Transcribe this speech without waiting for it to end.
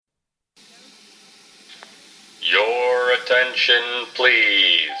attention,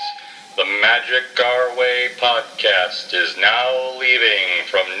 please. The Magic Our Way podcast is now leaving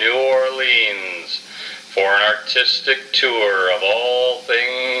from New Orleans for an artistic tour of all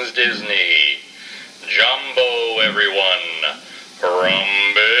things Disney. Jumbo, everyone.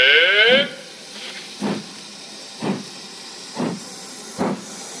 Harambe.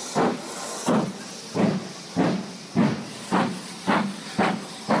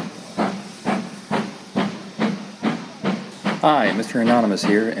 Hi, Mr. Anonymous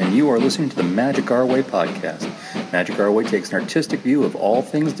here, and you are listening to the Magic Our Way podcast. Magic Our Way takes an artistic view of all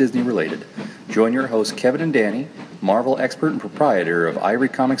things Disney related. Join your hosts Kevin and Danny, Marvel expert and proprietor of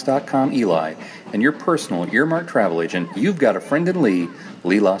ivorycomics.com, Eli, and your personal earmarked travel agent. You've got a friend in Lee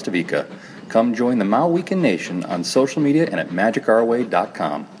Lastavica. Come join the Mau Weekend Nation on social media and at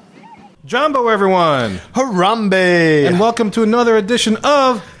magicourway.com. Jumbo, everyone! Harambe! And welcome to another edition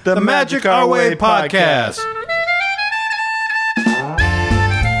of the Magic Our Way podcast.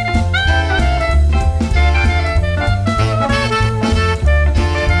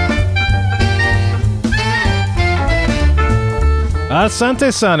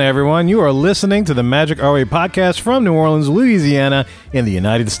 Asante sana, everyone. You are listening to the Magic Our Way podcast from New Orleans, Louisiana, in the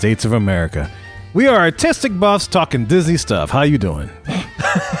United States of America. We are artistic buffs talking Disney stuff. How you doing?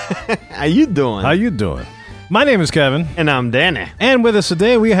 How you doing? How you doing? My name is Kevin. And I'm Danny. And with us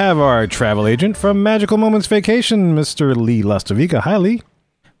today, we have our travel agent from Magical Moments Vacation, Mr. Lee Lastavica. Hi, Lee.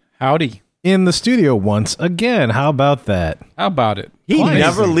 Howdy. In the studio once again. How about that? How about it? He Twice.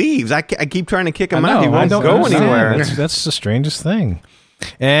 never leaves. I keep trying to kick him I out. He know, won't I don't go understand. anywhere. That's the strangest thing.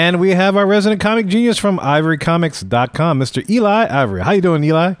 And we have our resident comic genius from ivorycomics.com, Mr. Eli Ivory. How you doing,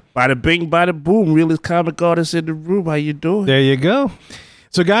 Eli? Bada bing, bada boom. Realest comic artist in the room. How you doing? There you go.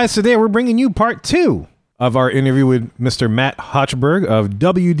 So, guys, today we're bringing you part 2 of our interview with Mr. Matt Hochberg of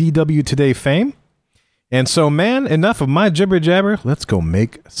WDW Today fame. And so, man, enough of my jibber jabber. Let's go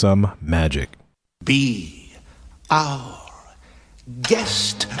make some magic. Be our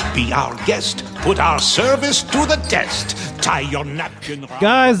guest. Be our guest. Put our service to the test. Tie your napkin.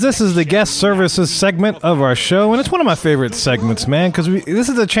 Guys, this is the guest services segment of our show, and it's one of my favorite segments, man, because this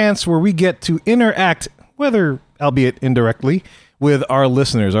is a chance where we get to interact, whether albeit indirectly, with our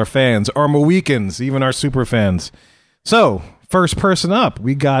listeners, our fans, our Mohicans, even our super fans. So, first person up,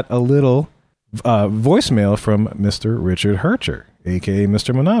 we got a little voicemail from Mr. Richard Hercher, a.k.a.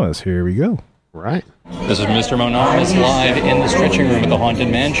 Mr. Monamas. Here we go. Right. This is Mr. Monamas live in the stretching room at the Haunted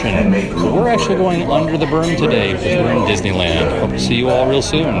Mansion. We're actually going under the berm today because we're in Disneyland. Hope to see you all real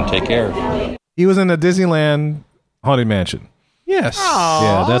soon. Take care. He was in the Disneyland Haunted Mansion. Yes.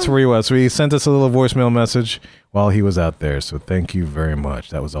 Yeah, that's where he was. So he sent us a little voicemail message while he was out there. So thank you very much.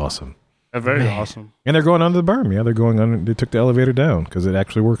 That was awesome. Very awesome. And they're going under the berm. Yeah, they're going under. They took the elevator down because it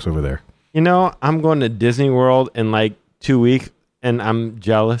actually works over there. You know, I'm going to Disney World in like 2 weeks, and I'm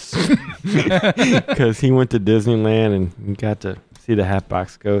jealous because he went to Disneyland and he got to see the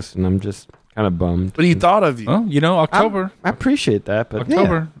Hatbox Ghost, and I'm just kind of bummed. But he thought of you. Well, you know, October. I appreciate that, but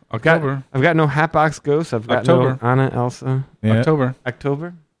October. October. I've got no Hatbox Ghost. I've got October. no Anna, Elsa. Yeah.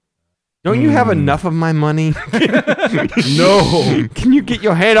 October? Don't you have enough of my money? No. Can you get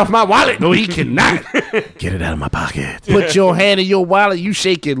your hand off my wallet? No, he cannot. Get it out of my pocket. Put your hand in your wallet. You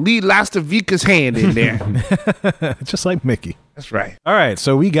shaking Lee Lastavica's hand in there. Just like Mickey. That's right. All right,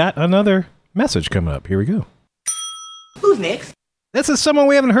 so we got another message coming up. Here we go. Who's next? This is someone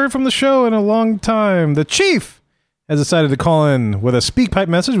we haven't heard from the show in a long time. The Chief has decided to call in with a speak pipe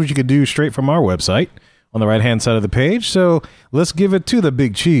message, which you could do straight from our website on the right-hand side of the page. So let's give it to the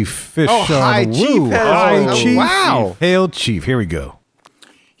Big Chief. Fish on hi, Woo. Chief. Hi, Chief. Wow. Hail, Chief. Here we go.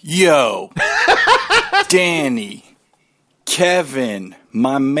 Yo, Danny, Kevin,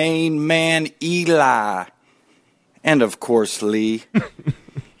 my main man Eli, and of course Lee.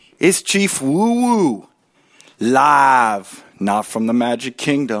 It's Chief Woo Woo, live, not from the Magic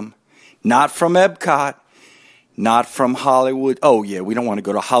Kingdom, not from Epcot, not from Hollywood. Oh yeah, we don't want to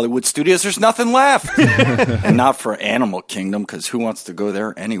go to Hollywood Studios. There's nothing left. And not for Animal Kingdom, because who wants to go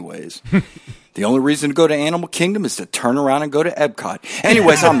there anyways? The only reason to go to Animal Kingdom is to turn around and go to Epcot.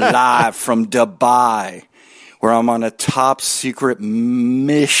 Anyways, I'm live from Dubai, where I'm on a top secret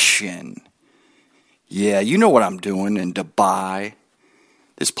mission. Yeah, you know what I'm doing in Dubai.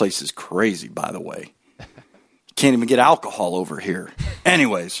 This place is crazy, by the way. Can't even get alcohol over here.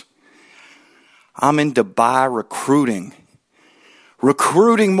 Anyways, I'm in Dubai recruiting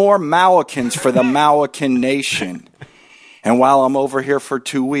more Mauicans for the Mauican Nation. And while I'm over here for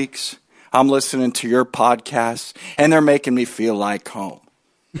 2 weeks, I'm listening to your podcasts, and they're making me feel like home.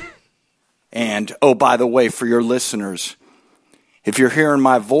 And, oh, by the way, for your listeners, if you're hearing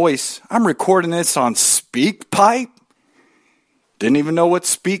my voice, I'm recording this on SpeakPipe. Didn't even know what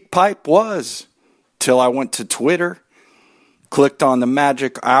SpeakPipe was till I went to Twitter, clicked on the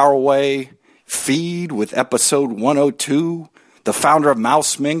Magic Our Way feed with episode 102, the founder of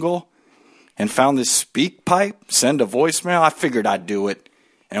Mouse Mingle, and found this SpeakPipe, send a voicemail. I figured I'd do it.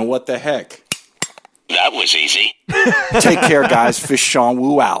 And what the heck? That was easy. Take care, guys. Fish Sean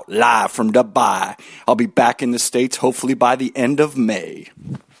Wu out, live from Dubai. I'll be back in the States hopefully by the end of May.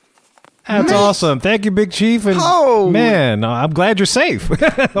 That's awesome. Thank you, Big Chief. And man, I'm glad you're safe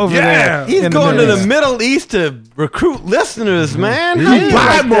over there. He's going to the Middle East to recruit listeners, man.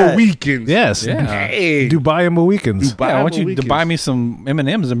 Dubai more weekends. Yes. Yeah. Hey. Dubai more weekends. Yeah, I want you to weekends. buy me some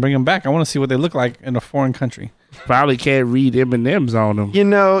M&Ms and bring them back. I want to see what they look like in a foreign country. Probably can't read M&Ms on them. You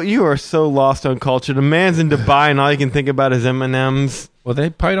know, you are so lost on culture. The man's in Dubai, and all you can think about is M&Ms. Well, they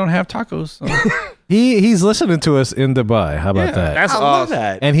probably don't have tacos. So. He's listening to us in Dubai. How about that? That's I love awesome.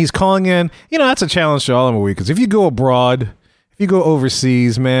 that. And he's calling in. You know, that's a challenge to all of our weekends. If you go abroad, if you go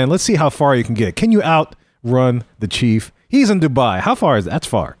overseas, man, let's see how far you can get. Can you outrun the Chief? He's in Dubai. How far is that? That's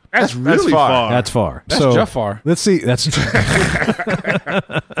far. That's really far. far. That's far. That's so Jafar. Let's see. That's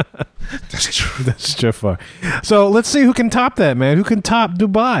That's true. that's Jafar. So let's see who can top that, man. Who can top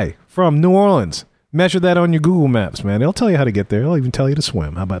Dubai from New Orleans? Measure that on your Google Maps, man. They'll tell you how to get there. They'll even tell you to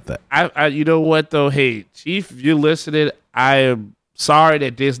swim. How about that? I you know what though? Hey, Chief, if you're listening, I am sorry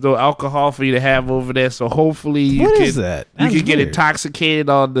that there's no alcohol for you to have over there. So hopefully you What can is that? you That's can get weird. intoxicated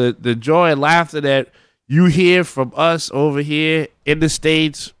on the joy and laughter that you hear from us over here in the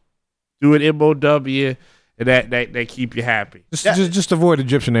States doing MOW, and that keep you happy. Just avoid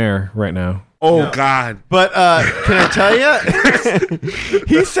Egyptian air right now. Oh God. But can I tell you,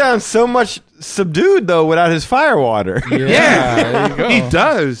 he sounds so much subdued though without his firewater. Yeah, there you go. He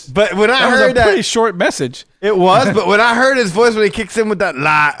does. But when I That was heard a pretty that, short message. it was. But when I heard his voice when he kicks in with that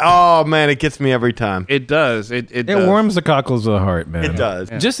lie, oh man, it gets me every time. It does. It It does. warms the cockles of the heart, man. It does.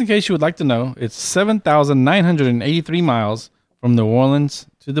 Just in case you would like to know, it's 7,983 miles from New Orleans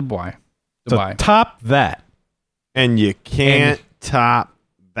to Dubai. So Dubai. top that. And you can't top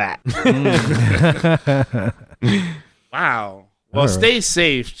that. Wow. Well, All right. stay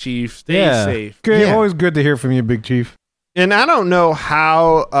safe, Chief. Stay safe. Good. Yeah. Always good to hear from you, Big Chief. And I don't know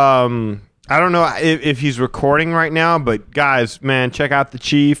how. I don't know if he's recording right now, but guys, man, check out the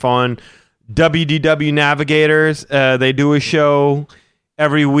Chief on WDW Navigators. They do a show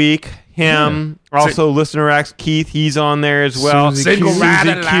every week. Him, also Listener X, Keith, he's on there as well. Susie Single Q.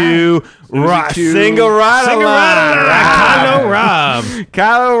 Rider Q, Line. Single Rider Line. Kylo Rob.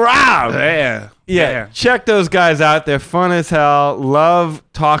 Kylo Rob. Yeah. Yeah, check those guys out. They're fun as hell. Love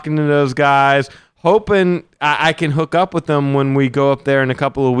talking to those guys. Hoping I can hook up with them when we go up there in a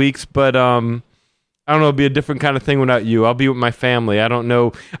couple of weeks. But I don't know. It'll be a different kind of thing without you. I'll be with my family. I don't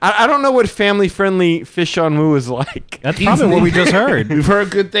know. I don't know what family-friendly Fish on Moo is like. That's probably what we just heard. We've heard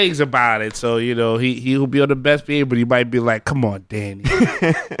good things about it. So, you know, he'll be on the best behavior, but he might be like, come on, Danny.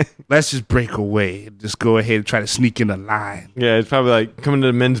 Let's just break away and just go ahead and try to sneak in a line. Yeah, it's probably like coming to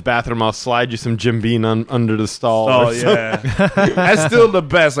the men's bathroom. I'll slide you some Jim Beam under the stall. Oh, or something. yeah. That's still the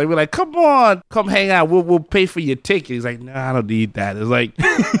best. Like, we're like, come on, come hang out. We'll pay for your ticket. He's like, nah, I don't need that. It's like,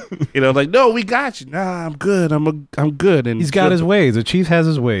 you know, like, no, we got you. Nah, I'm good. I'm good. And He's got his ways. The Chief has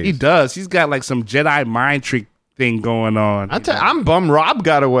his ways. He does. He's got like some Jedi mind trick thing going on. I'm bummed Rob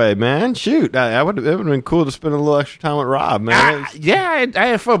got away, man. Shoot, it would have been cool to spend a little extra time with Rob, man. Yeah, I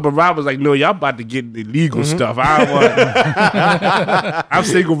had fun, but Rob was like, no, y'all about to get into illegal stuff. I don't want I'm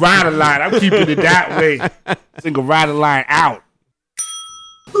single rider line. I'm keeping it that way. Single rider line out.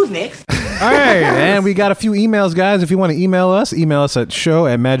 Who's next? All right, and we got a few emails, guys. If you want to email us at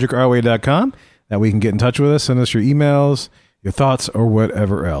show@magicourway.com. That we can get in touch with us. Send us your emails, your thoughts, or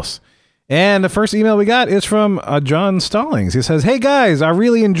whatever else. And the first email we got is from John Stallings. He says, hey guys, I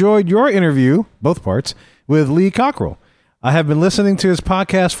really enjoyed your interview, both parts, with Lee Cockrell. I have been listening to his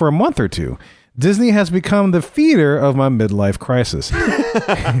podcast for a month or two. Disney has become the feeder of my midlife crisis.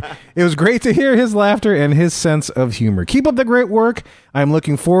 It was great to hear his laughter and his sense of humor. Keep up the great work. I'm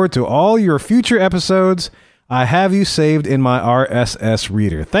looking forward to all your future episodes. I have you saved in my RSS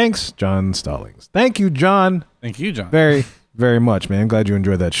reader. Thanks, John Stallings. Thank you, John. Thank you, John. Very, very much, man. I'm glad you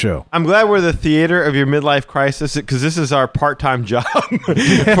enjoyed that show. I'm glad we're the theater of your midlife crisis because this is our part-time job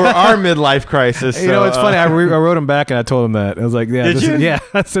for our midlife crisis. You know, So, it's funny. I wrote him back and I told him that. I was like, yeah, Did you? yeah.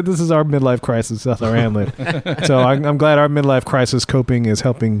 I said, this is our midlife crisis. That's our handling. So I'm glad our midlife crisis coping is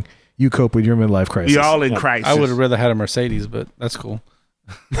helping you cope with your midlife crisis. We all in crisis. I would have rather had a Mercedes, but that's cool.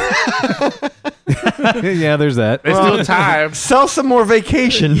 Yeah, there's that. There's still time. Sell some more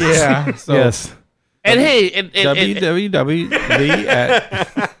vacations. Yeah. So Yes. And hey, and www.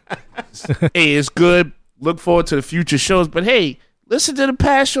 hey, it's good. Look forward to the future shows. But hey, listen to the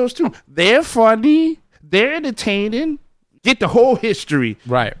past shows too. They're funny. They're entertaining. Get the whole history.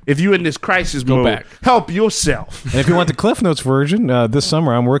 Right. If you're in this crisis Go mode, back. help yourself. And if you want the Cliff Notes version, this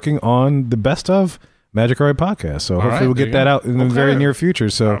summer I'm working on the best of Magic Hour podcast. So hopefully right, we'll there get you that go. out in the very near future.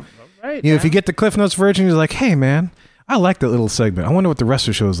 So Right. if you get the Cliff Notes version, you're like, hey, man, I like that little segment. I wonder what the rest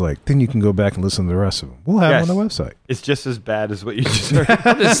of the show is like. Then you can go back and listen to the rest of them. We'll have Yes. them on the website. It's just as bad as what you just heard.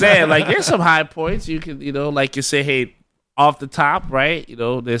 I'm just saying, like, there's some high points. You can, like you say, hey, off the top, right?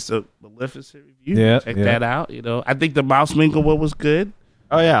 There's a Maleficent review. Yeah, Check yeah. that out. I think the Mouse Mingle one was good.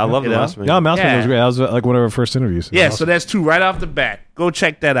 Oh, yeah. I love the last one. No, Mouseman Yeah. was great. That was like one of our first interviews. Yeah, Awesome. so that's 2 right off the bat. Go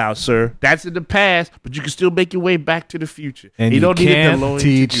check that out, sir. That's in the past, but you can still make your way back to the future. And you don't need a can't DeLorean to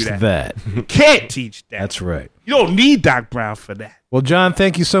teach do that. You can't teach that. That's right. You don't need Doc Brown for that. Well, John,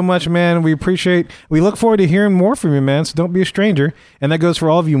 thank you so much, man. We look forward to hearing more from you, man. So don't be a stranger. And that goes for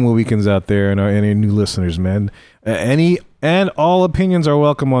all of you Mohicans out there and any new listeners, man. Any and all opinions are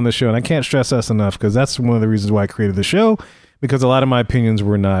welcome on the show. And I can't stress that enough because that's one of the reasons why I created the show, because a lot of my opinions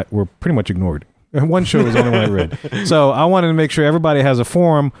were pretty much ignored. One show was the only one I read. So I wanted to make sure everybody has a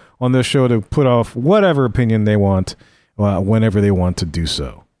forum on this show to put off whatever opinion they want whenever they want to do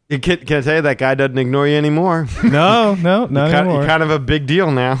so. Can I tell you, that guy doesn't ignore you anymore? No, not anymore. You're kind of a big deal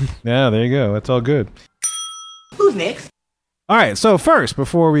now. Yeah, there you go. That's all good. Who's next? All right, so first,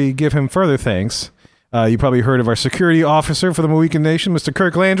 before we give him further thanks, you probably heard of our security officer for the Mohican Nation, Mr.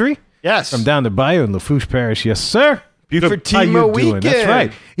 Kirk Landry. Yes. From down the bayou in Lafourche Parish. Yes, sir. Buford How T. you Mohican. doing? That's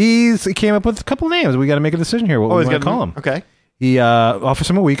right. He came up with a couple names. We got to make a decision here. What we want to call him. Okay. He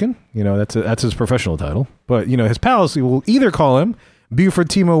Officer Mohican. That's his professional title. But his pals will either call him Buford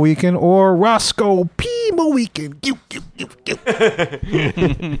T. Mohican or Roscoe P. Mohican.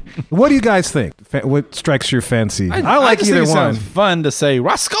 What do you guys think? What strikes your fancy? I like just either think it one. sounds fun to say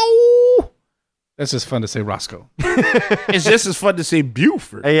Roscoe. That's just fun to say Roscoe. It's just as fun to say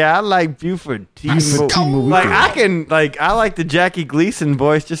Buford. Yeah, I like Buford T. Mohican. I like the Jackie Gleason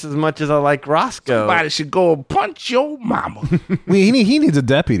voice just as much as I like Roscoe. Somebody should go and punch your mama. He needs a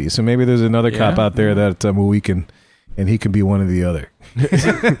deputy, so maybe there's another cop out there that Mohican, and he could be one or the other.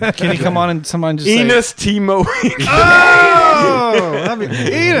 Can he come on and someone just Enos say, T. Mohican. Oh, I mean,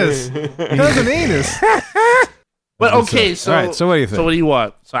 Enos. Cousin Enos. But okay, so all right, so what do you think? So what do you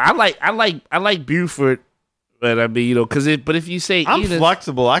want? So I like Buford, but I mean, but if you say I'm Enos,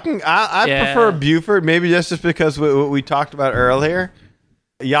 flexible. I Yeah. prefer Buford, maybe just because what we talked about earlier.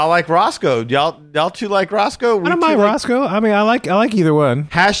 Y'all like Roscoe. Y'all two like Roscoe? I don't mind Roscoe. I mean, I like either one.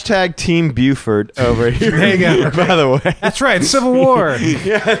 Hashtag Team Buford over here. There you go. By the way. That's right. Civil War.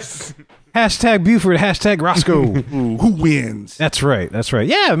 Yes. Hashtag Buford. Hashtag Roscoe. Ooh, who wins? That's right. That's right.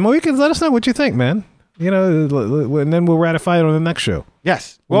 Yeah, Mohicans, let us know what you think, man. And then we'll ratify it on the next show.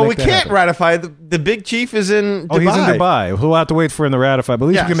 Yes. We'll Well, we make that can't happen. ratify. The big chief is in Dubai. Oh, he's in Dubai. We'll have to wait for him to ratify, but at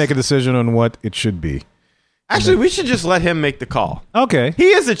least Yes. we can make a decision on what it should be. Actually, we should just let him make the call. Okay. He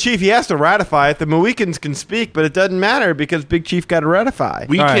is the chief. He has to ratify it. The Mohicans can speak, but it doesn't matter because Big Chief got to ratify.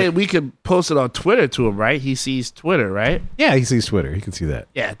 We All can right. we can post it on Twitter to him, right? He sees Twitter, right? Yeah, he sees Twitter. He can see that.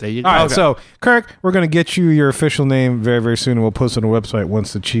 Yeah, there you go. All right, Okay. so Kirk, we're going to get you your official name very, very soon, and we'll post it on the website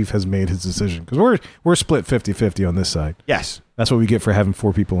once the chief has made his decision. Because we're split 50-50 on this side. Yes. That's what we get for having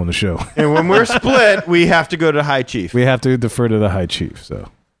 4 people on the show. And when we're split, we have to go to High Chief. We have to defer to the high chief. So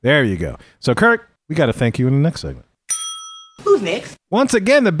there you go. So Kirk, we got to thank you in the next segment. Who's next? Once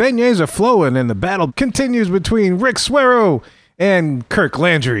again, the beignets are flowing, and the battle continues between Rick Suero and Kirk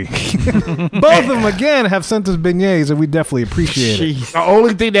Landry. Both of them, again, have sent us beignets, and we definitely appreciate it. Jeez. The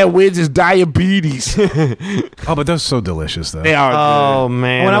only thing that wins is diabetes. Oh, but those are so delicious, though. They are. Oh,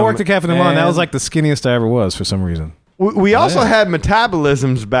 man. When I worked at Cafe de Monde, that man. was like the skinniest I ever was for some reason. We also yeah. had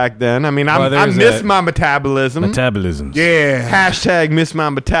metabolisms back then. I mean, I there's miss that. my metabolism. Metabolisms. Yeah. Hashtag miss my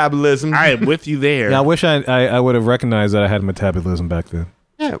metabolism. I am with you there. Yeah, I wish I would have recognized that I had a metabolism back then.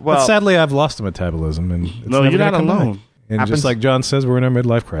 Yeah, But well, sadly, I've lost a metabolism, and it's No, never you're gonna not come alone. back. And Happens. just like John says, we're in our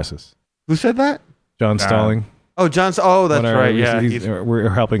midlife crisis. who said that? John Stalling. Oh, Johnson. Oh, that's right. Yeah. we're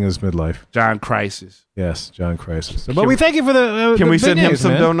helping his midlife. John Crisis. Yes, John Crisis. But we thank you for the. Can the we send him beignets,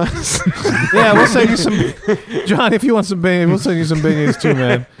 some man. donuts? Yeah, we'll send you some. John, if you want some beignets, we'll send you some beignets too,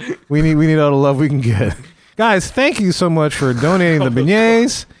 man. We need all the love we can get. Guys, thank you so much for donating the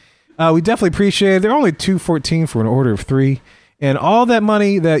beignets. We definitely appreciate it. They're only $2.14 for an order of 3, and all that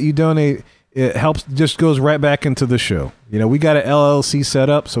money that you donate, it helps. Just goes right back into the show. We got an LLC set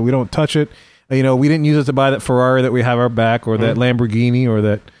up, so we don't touch it. We didn't use it to buy that Ferrari that we have our back, or that Lamborghini, or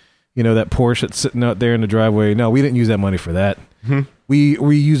that that Porsche that's sitting out there in the driveway. No, we didn't use that money for that. We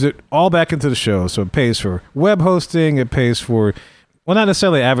use it all back into the show, so it pays for web hosting. It pays for, well, not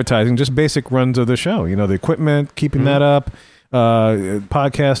necessarily advertising, just basic runs of the show. The equipment, keeping that up,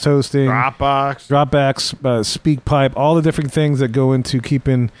 podcast hosting, Dropbox, SpeakPipe, all the different things that go into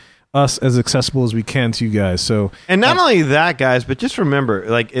keeping us as accessible as we can to you guys. So, and not only that, guys, but just remember,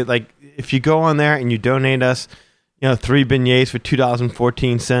 if you go on there and you donate us, 3 beignets for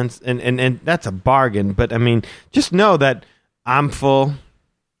 $2.14, and that's a bargain. But I mean, just know that I'm full,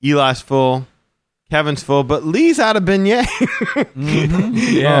 Eli's full, Kevin's full, but Lee's out of beignet.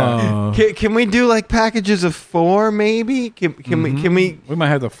 Yeah. Can we do like packages of 4, maybe? Can we? We might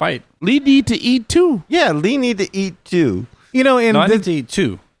have to fight. Lee need to eat too. Yeah, Lee need to eat too. And I need to eat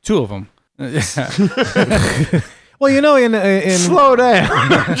 2 of them. Well, in slow down.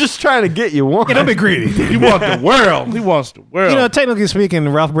 I'm just trying to get you one. Don't be greedy. He wants the world. He wants the world. Technically speaking,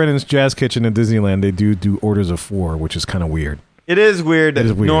 Ralph Brennan's Jazz Kitchen in Disneyland, they do orders of 4, which is kind of weird. It is weird. It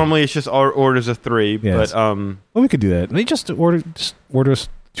is weird. Normally, it's just orders of 3, yes. but well, we could do that. They just order us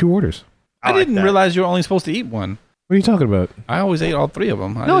 2 orders. I didn't realize you were only supposed to eat 1. What are you talking about? I always ate all 3 of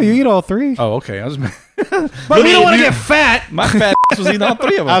them. No, you eat all 3. Oh, okay. I was. But we don't want to get fat. My fat was eating all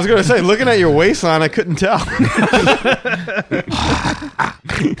 3 of them. I was going to say, looking at your waistline, I couldn't tell.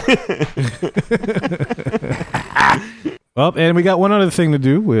 Well, and we got one other thing to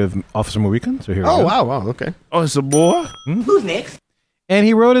do with Officer Mohican. So here we go. Wow, okay. Oh, some more? Who's next? And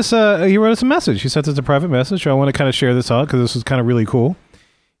he wrote us a message. He sent us a private message. So I want to kind of share this out because this was kind of really cool.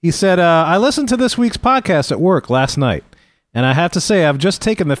 He said, I listened to this week's podcast at work last night, and I have to say I've just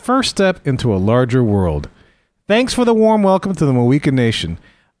taken the first step into a larger world. Thanks for the warm welcome to the Mohican Nation.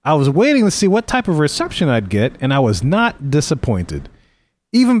 I was waiting to see what type of reception I'd get, and I was not disappointed.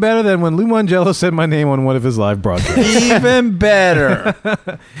 Even better than when Lou Mangello said my name on one of his live broadcasts. Even better.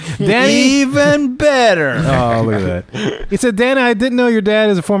 Danny? Even better. Oh, look at that. He said, Danny, I didn't know your dad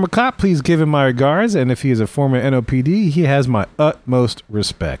is a former cop. Please give him my regards. And if he is a former NOPD, he has my utmost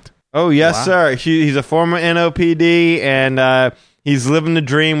respect. Oh, yes, sir. He's a former NOPD, and he's living the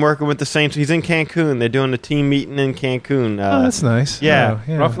dream working with the Saints. He's in Cancun. They're doing a team meeting in Cancun. Oh, that's nice. Yeah. Oh,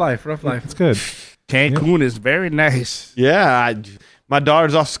 yeah. Rough life. That's good. Cancun is very nice. Yeah, my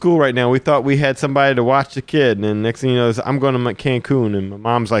daughter's off school right now. We thought we had somebody to watch the kid, and then next thing you know, I'm going to Cancun, and my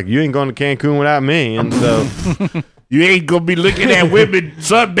mom's like, "You ain't going to Cancun without me," and so you ain't gonna be looking at women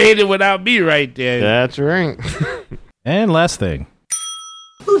sunbathing without me right there. That's right. And last thing,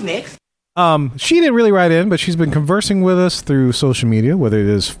 Who's next? she didn't really write in, but she's been conversing with us through social media, whether it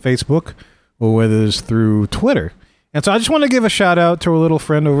is Facebook or whether it's through Twitter. And so I just want to give a shout out to our little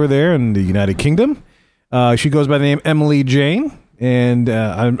friend over there in the United Kingdom. She goes by the name Emily Jane. And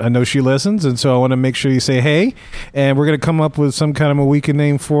I know she listens, and so I want to make sure you say hey. And we're going to come up with some kind of a weekend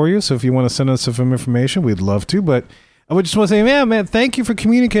name for you. So if you want to send us some information, we'd love to. But I would just want to say, man, thank you for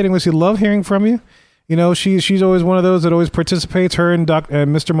communicating with us. We love hearing from you. She's always one of those that always participates. Her and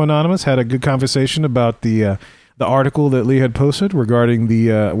Mr. Mononymous had a good conversation about the article that Lee had posted regarding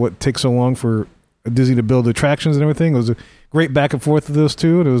the what takes so long for Disney to build attractions and everything. It was a great back and forth of those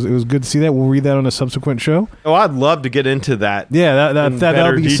two, and it was good to see that. We'll read that on a subsequent show. Oh, I'd love to get into that. Yeah,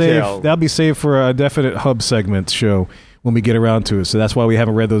 that'll be detail. saved. That'll be saved for a definite hub segment show when we get around to it. So that's why we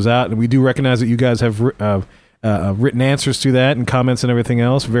haven't read those out, and we do recognize that you guys have written answers to that and comments and everything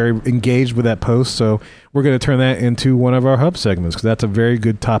else. Very engaged with that post, so we're going to turn that into one of our hub segments because that's a very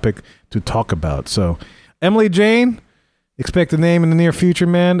good topic to talk about. So, Emily Jane, expect a name in the near future,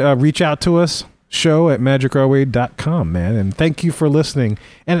 man. Reach out to us. show@magicourway.com, man. And thank you for listening.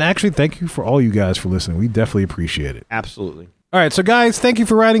 And actually, thank you for all you guys for listening. We definitely appreciate it. Absolutely. All right, so guys, thank you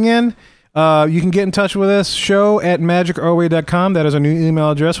for writing in. You can get in touch with us, show@magicourway.com. That is our new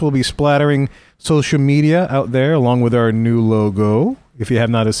email address. We'll be splattering social media out there along with our new logo. If you have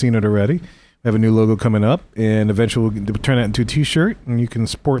not seen it already, we have a new logo coming up, and eventually we'll turn that into a t-shirt, and you can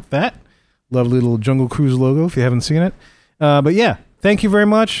sport that. Lovely little Jungle Cruise logo if you haven't seen it. But yeah. Thank you very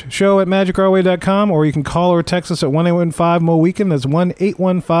much. Show@magicourway.com, or you can call or text us at 1-815-MO-WEEKEND. That's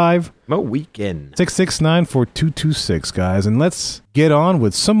 1-815-MO-WEEKEND. 669-4226, guys. And let's get on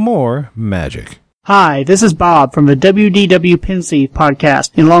with some more magic. Hi, this is Bob from the WDW Pensy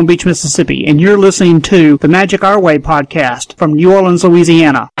podcast in Long Beach, Mississippi, and you're listening to the Magic Our Way podcast from New Orleans,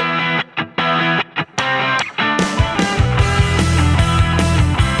 Louisiana.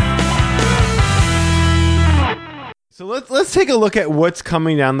 So let's take a look at what's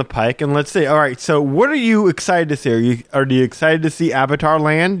coming down the pike, and let's say, all right, so what are you excited to see? Are you excited to see Avatar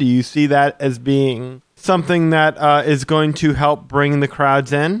Land? Do you see that as being something that is going to help bring the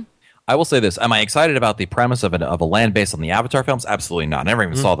crowds in? I will say this. Am I excited about the premise of a land based on the Avatar films? Absolutely not. I never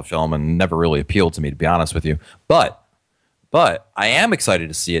even saw the film and never really appealed to me, to be honest with you. But I am excited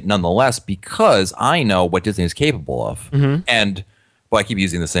to see it nonetheless because I know what Disney is capable of. And well, I keep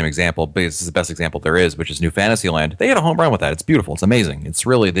using the same example, but it's the best example there is, which is New Fantasyland. They had a home run with that. It's beautiful. It's amazing.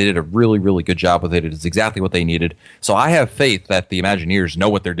 They did a really, really good job with it. It's exactly what they needed. So I have faith that the Imagineers know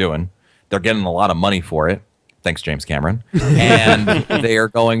what they're doing. They're getting a lot of money for it. Thanks, James Cameron. And they are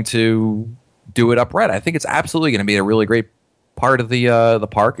going to do it upright. I think it's absolutely going to be a really great part of the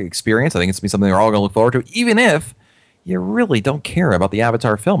park experience. I think it's going to be something we're all going to look forward to, even if you really don't care about the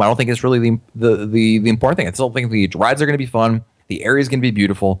Avatar film. I don't think it's really the important thing. I still think the rides are going to be fun. The area is going to be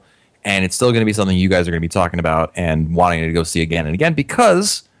beautiful, and it's still going to be something you guys are going to be talking about and wanting to go see again and again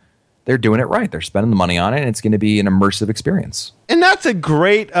because they're doing it right. They're spending the money on it, and it's going to be an immersive experience. And that's a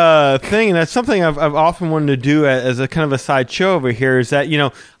great thing, and that's something I've often wanted to do as a kind of a side show over here, is that,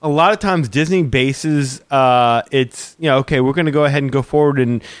 a lot of times Disney bases, it's, okay, we're going to go ahead and go forward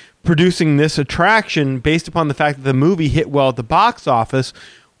in producing this attraction based upon the fact that the movie hit well at the box office,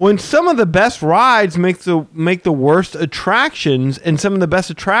 when some of the best rides make the worst attractions, and some of the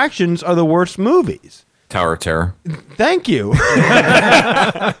best attractions are the worst movies. Tower of Terror. Thank you.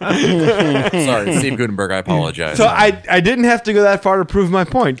 Sorry, Steve Gutenberg, I apologize. So I didn't have to go that far to prove my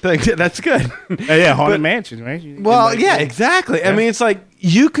point. That's good. Haunted Mansion, right? Exactly. Yeah. I mean, it's like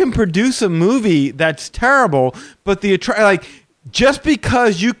you can produce a movie that's terrible, but just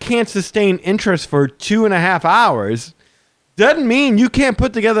because you can't sustain interest for 2.5 hours doesn't mean you can't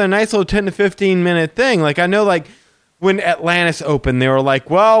put together a nice little 10 to 15 minute thing. Like, I know, when Atlantis opened, they were like,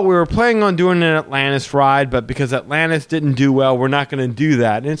 well, we were planning on doing an Atlantis ride, but because Atlantis didn't do well, we're not going to do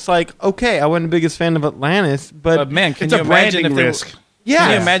that. And it's like, okay, I wasn't the biggest fan of Atlantis, but man, it's a branding risk. Can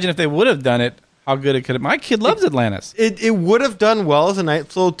you imagine if they would have done it, how good it could have? My kid loves Atlantis. It would have done well as a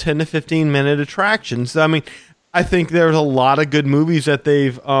nice little 10 to 15 minute attraction. So, I mean, I think there's a lot of good movies that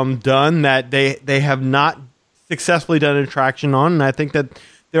they've done that they have not successfully done an attraction on, and I think that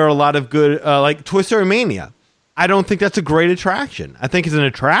there are a lot of good, like Toy Story Mania. I don't think that's a great attraction. I think it's an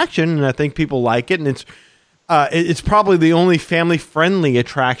attraction, and I think people like it, and it's probably the only family-friendly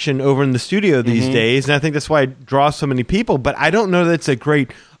attraction over in the studio these days, and I think that's why it draws so many people, but I don't know that it's a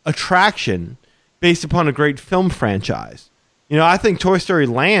great attraction based upon a great film franchise. I think Toy Story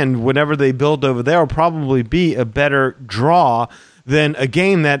Land, whenever they build over there, will probably be a better draw than a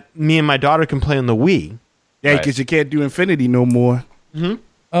game that me and my daughter can play on the Wii. Yeah, because you can't do Infinity no more.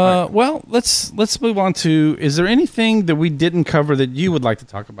 Well, let's move on to, is there anything that we didn't cover that you would like to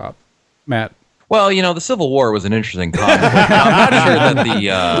talk about, Matt? Well, the Civil War was an interesting concept. I'm not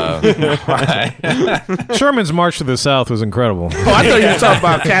sure that Sherman's March to the South was incredible. Oh, I thought you were talking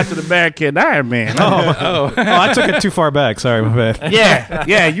about Captain America and Iron Man. Oh, I took it too far back. Sorry, my bad.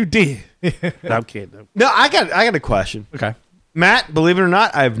 Yeah, you did. No, I'm kidding. No, I got a question. Okay. Matt, believe it or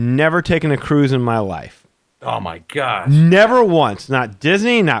not, I've never taken a cruise in my life. Oh, my gosh. Never once. Not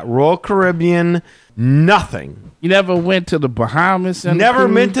Disney, not Royal Caribbean, nothing. You never went to the Bahamas?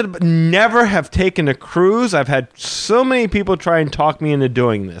 Never have taken a cruise. I've had so many people try and talk me into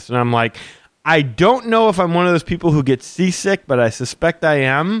doing this. And I'm like, I don't know if I'm one of those people who gets seasick, but I suspect I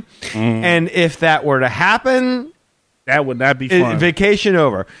am. And if that were to happen, that would not be fun. Vacation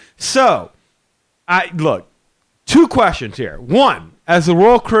over. So, look, 2 questions here. One, as a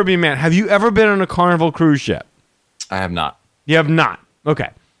Royal Caribbean man, have you ever been on a Carnival cruise ship? I have not. You have not.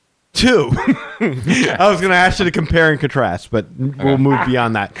 Okay. 2, I was going to ask you to compare and contrast, but we'll move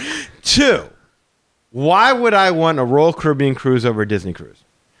beyond that. 2, why would I want a Royal Caribbean cruise over a Disney cruise?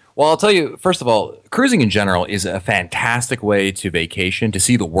 Well, I'll tell you, first of all, cruising in general is a fantastic way to vacation, to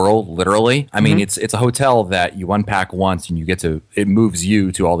see the world, literally. I mean, it's a hotel that you unpack once and it moves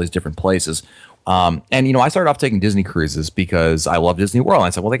you to all these different places. And, I started off taking Disney cruises because I love Disney World. And I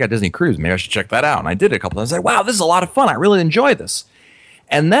said, well, they got Disney Cruise. Maybe I should check that out. And I did it a couple times. I said, wow, this is a lot of fun. I really enjoy this.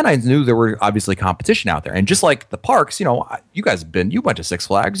 And then I knew there were obviously competition out there. And just like the parks, you guys you went to Six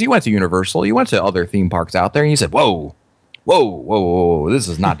Flags, you went to Universal, you went to other theme parks out there, and you said, whoa, this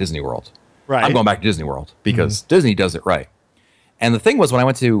is not Disney World. Right. I'm going back to Disney World because Disney does it right. And the thing was, when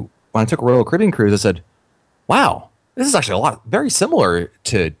I took a Royal Caribbean cruise, I said, wow, this is actually very similar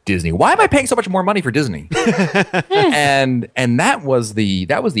to Disney. Why am I paying so much more money for Disney? and that was the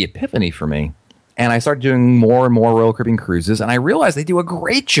epiphany for me. And I started doing more and more Royal Caribbean cruises, and I realized they do a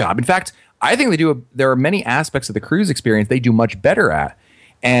great job. In fact, I think there are many aspects of the cruise experience they do much better at.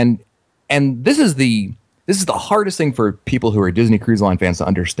 And this is the hardest thing for people who are Disney Cruise Line fans to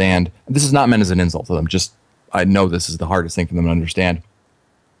understand. This is not meant as an insult to them. I know this is the hardest thing for them to understand,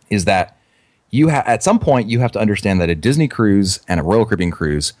 is that at some point you have to understand that a Disney cruise and a Royal Caribbean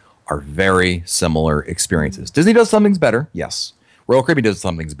cruise are very similar experiences. Disney does some things better, yes. Royal Caribbean does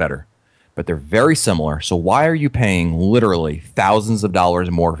some things better, but they're very similar. So why are you paying literally thousands of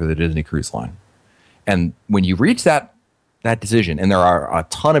dollars more for the Disney Cruise Line? And when you reach that that decision, and there are a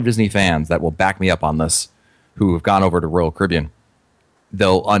ton of Disney fans that will back me up on this who have gone over to Royal Caribbean,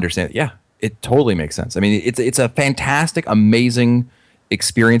 they'll understand, yeah, it totally makes sense. I mean, it's a fantastic, amazing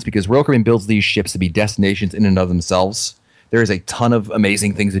experience because Royal Caribbean builds these ships to be destinations in and of themselves. There is a ton of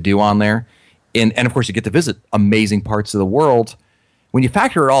amazing things to do on there. And of course, you get to visit amazing parts of the world. When you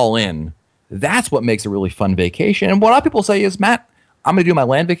factor it all in, that's what makes a really fun vacation. And what a lot of people say is, Matt, I'm going to do my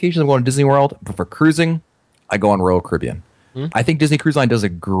land vacations. I'm going to Disney World. But for cruising, I go on Royal Caribbean. I think Disney Cruise Line does a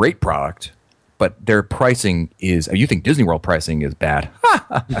great product, but their pricing is, you think Disney World pricing is bad.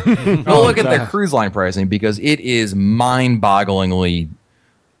 Go look at their cruise line pricing because it is mind-bogglingly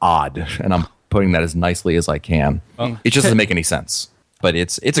odd. And I'm putting that as nicely as I can. It just doesn't make any sense. But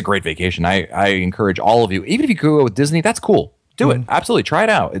it's a great vacation. I encourage all of you, even if you go with Disney, that's cool. Do it. Absolutely. Try it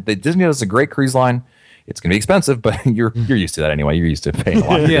out. Disney does a great cruise line. It's going to be expensive, but you're used to that anyway. You're used to paying a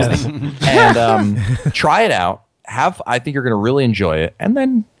lot for Disney. And try it out. I think you're going to really enjoy it. And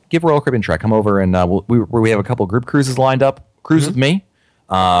then give Royal Caribbean a try. Come over and we have a couple group cruises lined up. Cruise with me.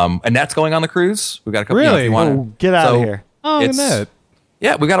 And that's going on the cruise. We've got a couple. Really? Get out of here. Oh, Annette.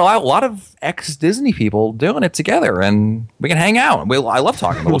 Yeah, we got a lot of ex-Disney people doing it together, and we can hang out. I love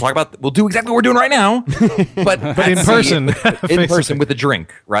talking. We'll do exactly what we're doing right now, but in person, in person with a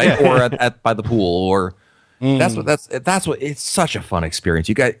drink, right? Or at by the pool, or that's what. It's such a fun experience.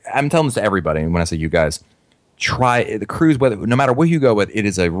 You guys, I'm telling this to everybody, and when I say you guys, try the cruise. No matter what you go with, it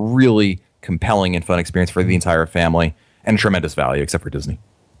is a really compelling and fun experience for the entire family, and tremendous value, except for Disney.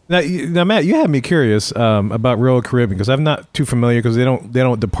 Now, Matt, you have me curious about Royal Caribbean because I'm not too familiar because they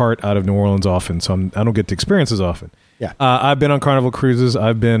don't depart out of New Orleans often, so I don't get to experience as often. Yeah, I've been on Carnival cruises.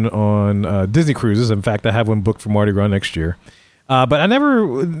 I've been on Disney cruises. In fact, I have one booked for Mardi Gras next year. But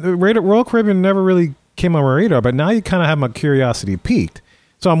Royal Caribbean never really came on my radar. But now you kind of have my curiosity piqued.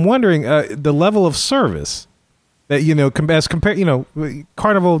 So I'm wondering the level of service that as compared,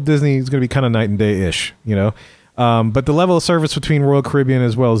 Carnival Disney is going to be kind of night and day ish, But the level of service between Royal Caribbean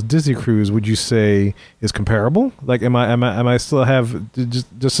as well as Disney Cruise, would you say is comparable? Like, am I still have just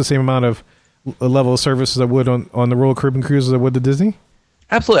the same amount of level of service as I would on the Royal Caribbean cruise as I would the Disney?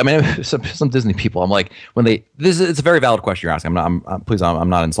 Absolutely. I mean, some Disney people, I'm like, it's a very valid question you're asking. I'm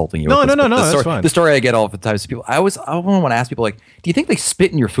not insulting you. No, that's fine. The story I get all the time is people. I want to ask people like, do you think they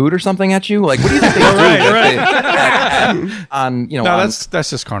spit in your food or something at you? Like, what do you think they do? Right. That's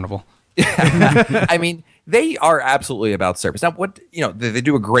just Carnival. I mean, they are absolutely about service. Now, they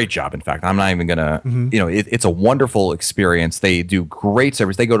do a great job. In fact, I'm not even gonna, it's a wonderful experience. They do great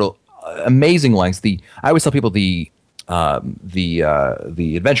service. They go to amazing lengths. I always tell people the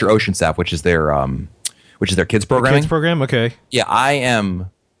Adventure Ocean staff, which is their kids program. Kids program, okay. Yeah,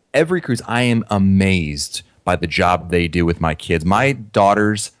 every cruise. I am amazed by the job they do with my kids. My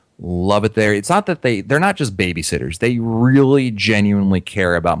daughters love it there. It's not that they're not just babysitters. They really genuinely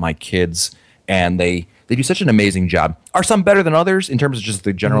care about my kids, and they do such an amazing job. Are some better than others in terms of just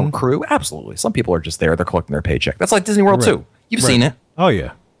the general crew? Absolutely. Some people are just there. They're collecting their paycheck. That's like Disney World too. You've seen it. Oh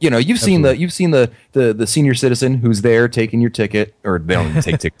yeah. You've seen the senior citizen who's there taking your ticket, or they don't even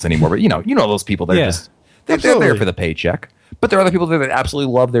take tickets anymore. But those people. They're there for the paycheck. But there are other people there that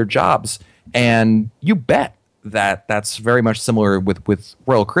absolutely love their jobs, and you bet that's very much similar with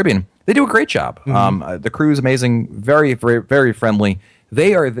Royal Caribbean. They do a great job. The crew is amazing, very, very, very friendly.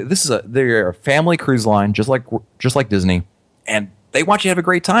 They're a family cruise line, just like Disney, and they want you to have a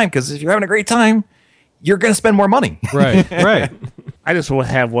great time because if you're having a great time, you're going to spend more money. Right. I just want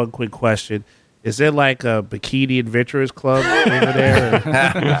to have one quick question. Is there like a bikini adventurers club over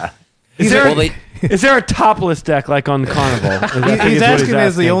there? Is there a topless deck like on Carnival? He's asking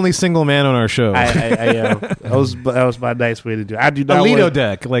as the only single man on our show. That was my nice way to do it. I do not Lido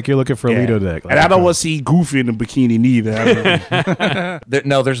deck, like you're looking for a Lido deck. And I don't want to see Goofy in a bikini neither.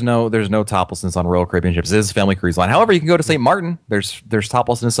 There's no toplessness on Royal Caribbean ships. It is a family cruise line. However, you can go to St. Martin. There's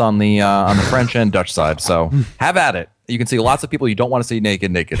toplessness on the French and Dutch side. So have at it. You can see lots of people you don't want to see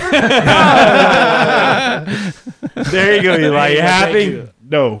naked. There you go, Eli. You happy?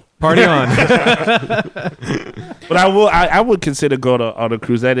 No. Party on. But I would consider going on a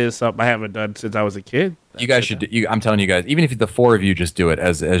cruise. That is something I haven't done since I was a kid. You guys should. I'm telling you guys, even if the four of you just do it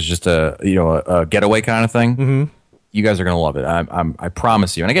as just a getaway kind of thing, you guys are gonna love it. I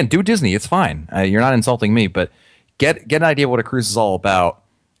promise you. And again, do Disney. It's fine. You're not insulting me, but get an idea of what a cruise is all about,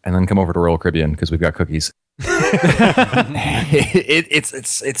 and then come over to Royal Caribbean because we've got cookies.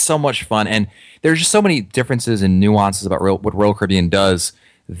 It's so much fun, and there's just so many differences and nuances about what Royal Caribbean does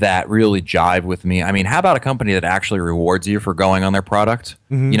that really jive with me. I mean, how about a company that actually rewards you for going on their product?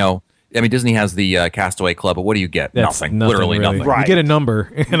 Disney has the Castaway Club, but what do you get? Nothing. Literally really. Nothing. Right. You get a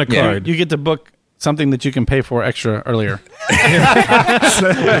number and a card. You get to book something that you can pay for extra earlier.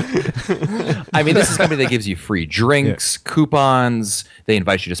 I mean, this is a company that gives you free drinks, coupons. They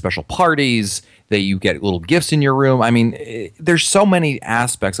invite you to special parties. You get little gifts in your room. I mean, there's so many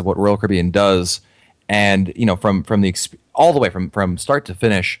aspects of what Royal Caribbean does, and from all the way from start to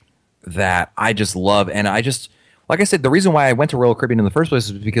finish, that I just love. And I just, like I said, the reason why I went to Royal Caribbean in the first place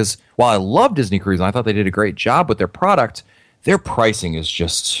is because while I love Disney Cruise and I thought they did a great job with their product, their pricing is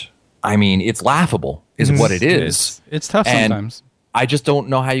just, I mean, it's laughable, is what it is. It's tough sometimes. I just don't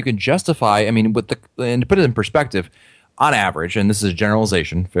know how you can justify. I mean, and to put it in perspective, on average, and this is a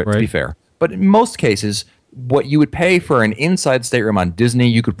generalization to be fair, but in most cases, what you would pay for an inside stateroom on Disney,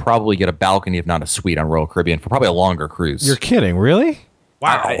 you could probably get a balcony, if not a suite, on Royal Caribbean for probably a longer cruise. You're kidding, really?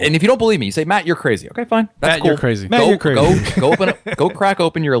 Wow! And if you don't believe me, you say, Matt, you're crazy. Okay, fine. That's Matt, cool. you're crazy. Matt, you're crazy. Go crack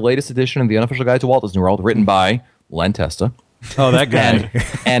open your latest edition of the Unofficial Guide to Walt Disney World, written by Len Testa. Oh, that guy.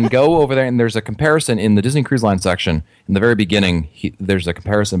 and go over there, and there's a comparison in the Disney Cruise Line section. In the very beginning, there's a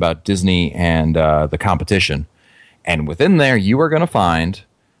comparison about Disney and the competition. And within there, you are going to find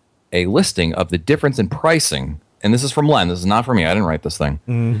a listing of the difference in pricing. And this is from Len. This is not from me. I didn't write this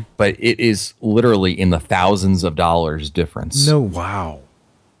thing. But it is literally in the thousands of dollars difference. No, wow.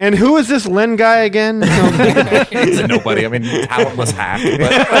 And who is this Len guy again? It's a nobody. I mean, talentless hack.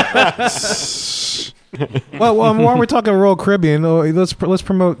 Well, while we're talking Royal Caribbean, let's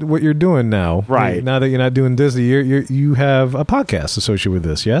promote what you're doing now. Right. Now that you're not doing Disney, you have a podcast associated with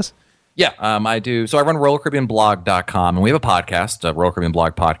this, yes? Yeah, I do. So I run RoyalCaribbeanBlog.com, and we have a podcast, Royal Caribbean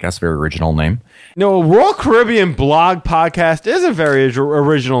Blog Podcast, very original name. No, Royal Caribbean Blog Podcast is a very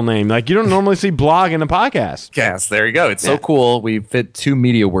original name. Like, you don't normally see blog in a podcast. Yes, there you go. It's so cool. We fit two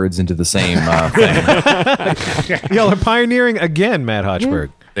media words into the same thing. Y'all are pioneering again, Matt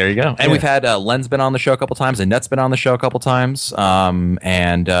Hochberg. There you go. And we've had Len's been on the show a couple times, and Annette's been on the show a couple times.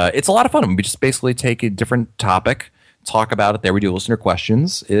 And it's a lot of fun. We just basically take a different topic, talk about it there. We do listener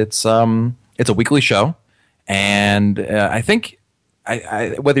questions. It's a weekly show. And I think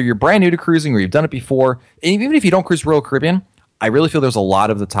whether you're brand new to cruising or you've done it before, and even if you don't cruise Royal Caribbean, I really feel there's a lot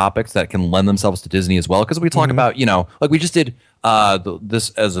of the topics that can lend themselves to Disney as well. Because we talk about, like we just did this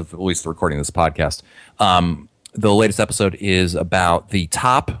as of at least the recording of this podcast. The latest episode is about the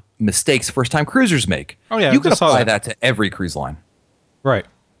top mistakes first-time cruisers make. Oh, yeah. You can apply that to every cruise line. Right.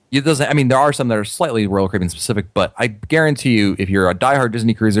 It doesn't. I mean, there are some that are slightly Royal Caribbean specific, but I guarantee you, if you're a diehard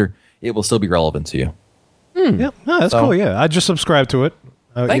Disney cruiser, it will still be relevant to you. Yeah, no, that's cool. Yeah, I just subscribed to it.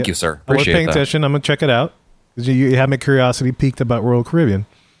 Thank you, sir. I was Appreciate paying that. attention. I'm gonna check it out because you had my curiosity piqued about Royal Caribbean.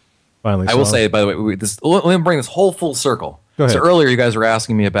 Finally, I will say, by the way, let me bring this whole full circle. Go ahead. So earlier, you guys were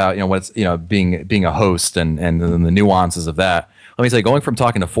asking me about being a host and the nuances of that. Let me say, going from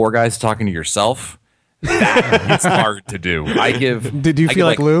talking to four guys to talking to yourself, it's hard to do. Did you feel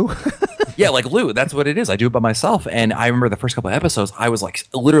like Lou? Yeah, like Lou. That's what it is. I do it by myself. And I remember the first couple of episodes, I was like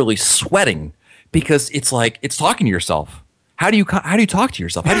literally sweating because it's like it's talking to yourself. How do you talk to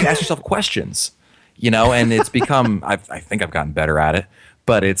yourself? How do you ask yourself questions? And it's become. I think I've gotten better at it.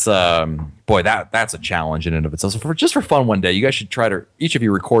 But it's that's a challenge in and of itself. So just for fun, one day you guys should try to each of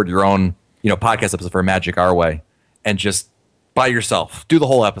you record your own podcast episode for Magic Our Way, and just by yourself do the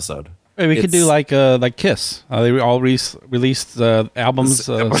whole episode. Hey, we could do like Kiss. They all released albums,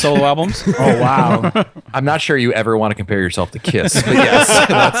 solo albums. Oh wow! I'm not sure you ever want to compare yourself to Kiss, but yes,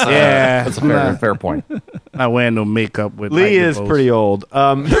 that's a fair point. Not wearing no makeup with Lee is pretty old.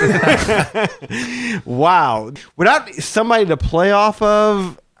 Wow! Without somebody to play off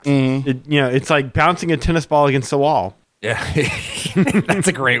of, it's like bouncing a tennis ball against the wall. Yeah, that's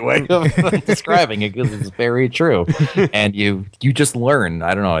a great way of describing it because it's very true. And you just learn.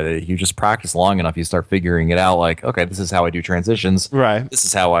 I don't know. You just practice long enough, you start figuring it out. Like, okay, this is how I do transitions. Right. This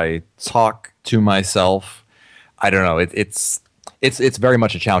is how I talk to myself. I don't know. It's very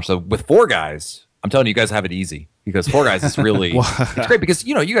much a challenge. So with four guys, I'm telling you, you guys have it easy because four guys is really it's great because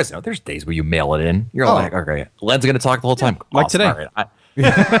you guys know there's days where you mail it in. You're like, okay, Len's going to talk the whole time. Like today. All right.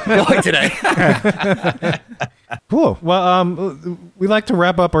 Like today. Cool. Well, we like to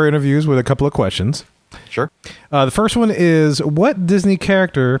wrap up our interviews with a couple of questions. Sure. The first one is, what Disney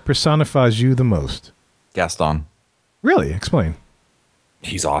character personifies you the most? Gaston. Really? Explain.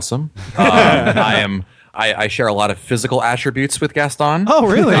 He's awesome. I share a lot of physical attributes with Gaston. Oh,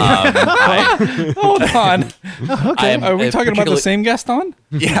 really? Hold on. Okay. Are we talking about the same Gaston?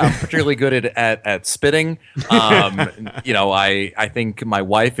 Yeah, I'm particularly good at spitting. I think my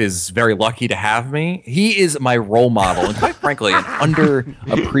wife is very lucky to have me. He is my role model, and quite frankly, an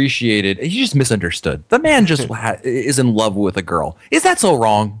underappreciated. He's just misunderstood. The man just is in love with a girl. Is that so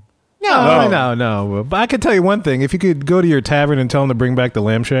wrong? No. But I can tell you one thing. If you could go to your tavern and tell them to bring back the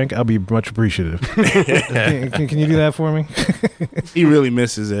lamb shank, I'll be much appreciative. Can you do that for me? He really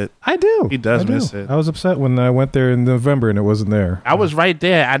misses it. I do. He does miss it. I was upset when I went there in November and it wasn't there. I was right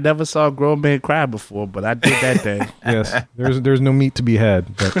there. I never saw a grown man cry before, but I did that day. Yes. There's no meat to be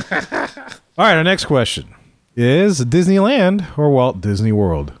had. But. All right, our next question is Disneyland or Walt Disney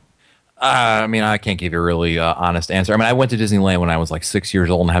World? I mean, I can't give you a really honest answer. I mean, I went to Disneyland when I was like 6 years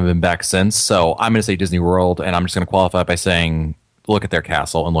old and haven't been back since. So I'm going to say Disney World, and I'm just going to qualify by saying, look at their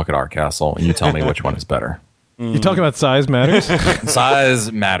castle and look at our castle, and you tell me which one is better. You talking about size matters?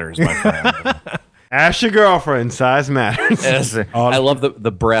 Size matters, my friend. Ask your girlfriend. Size matters. Yes. I love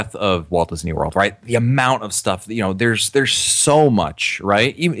the breadth of Walt Disney World, right? The amount of stuff, there's so much,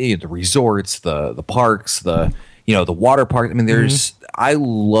 right? Even the resorts, the parks, the water park. I mean, I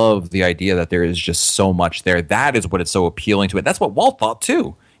love the idea that there is just so much there. That is what is so appealing to it. That's what Walt thought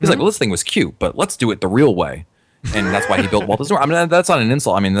too. He's like, well, this thing was cute, but let's do it the real way. And that's why he built Walt Disney World. I mean, that's not an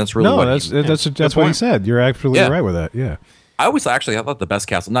insult. I mean, that's really that's what he said. You're actually right with that. Yeah. I thought the best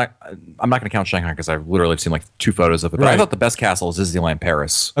castle. I'm not going to count Shanghai because I've literally seen like 2 photos of it. But I thought the best castle is Disneyland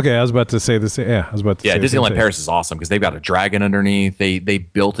Paris. Okay, I was about to say this. Yeah, I was about to. Yeah, Disneyland Paris is awesome because they've got a dragon underneath. They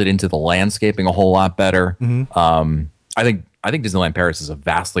built it into the landscaping a whole lot better. Mm-hmm. I think Disneyland Paris is a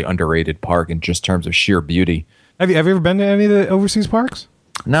vastly underrated park in just terms of sheer beauty. Have you ever been to any of the overseas parks?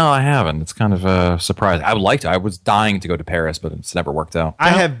 No, I haven't. It's kind of a surprise. I would like to. I was dying to go to Paris, but it's never worked out. I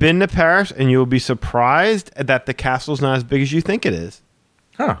have been to Paris, and you'll be surprised that the castle's not as big as you think it is.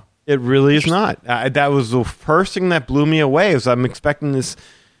 Huh. It really is not. That was the first thing that blew me away. Was I'm expecting this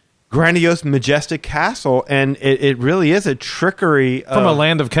grandiose, majestic castle, and it really is a trickery from a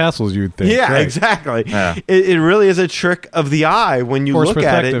land of castles. You'd think, yeah, right. Exactly. Yeah. It really is a trick of the eye when you look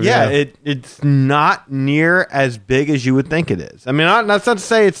at it. Yeah, it's not near as big as you would think it is. I mean, that's not to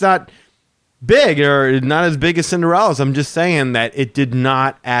say it's not big or not as big as Cinderella's. I'm just saying that it did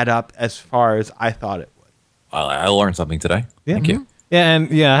not add up as far as I thought it would. Well, I learned something today. Yeah. Thank you. Yeah,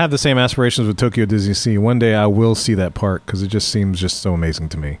 and I have the same aspirations with Tokyo Disney Sea. One day I will see that park because it just seems just so amazing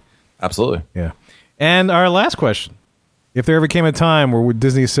to me. Absolutely. Yeah. And our last question. If there ever came a time where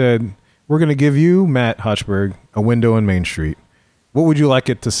Disney said, we're going to give you, Matt Hochberg, a window on Main Street, what would you like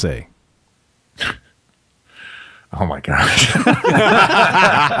it to say? Oh, my gosh.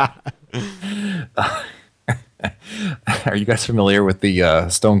 Are you guys familiar with the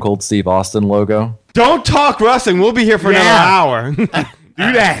Stone Cold Steve Austin logo? Don't talk wrestling. We'll be here for another hour. Do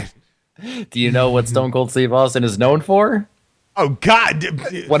that. Do you know what Stone Cold Steve Austin is known for? Oh, God.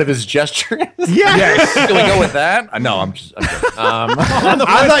 One of his gestures? Yes. Can we go with that? No, I'm kidding.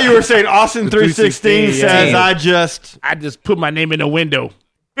 I thought you were saying Austin 316 says, I just put my name in the window.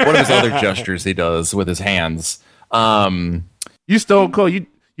 One of his other gestures he does with his hands. You Stone Cold. You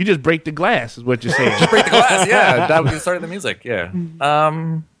just break the glass is what you're saying. Just break the glass, yeah. That was the start of the music, yeah.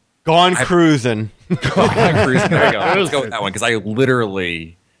 Gone cruising. Gone cruising. There you go. Let's go with that one because I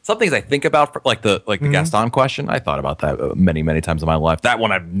literally... Some things I think about, like the Gaston question, I thought about that many, many times in my life. That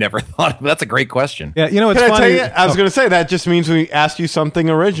one I've never thought of. That's a great question. Yeah, it's funny. I tell you, I was going to say that just means we asked you something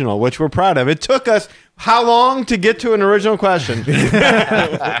original, which we're proud of. It took us how long to get to an original question?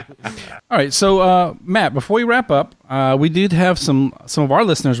 All right, so Matt, before we wrap up, we did have some of our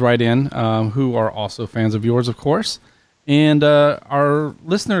listeners write in who are also fans of yours, of course. And our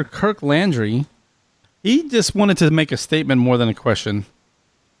listener, Kirk Landry, he just wanted to make a statement more than a question.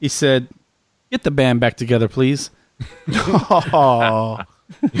 He said, "Get the band back together, please." Oh.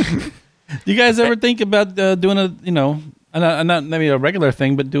 Do you guys ever think about doing not maybe a regular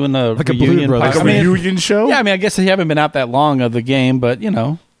thing, but doing a like reunion, like a reunion show? Yeah, I mean, I guess they haven't been out that long of the game, but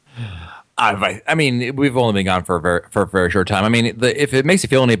I mean, we've only been gone for a very short time. I mean, if it makes you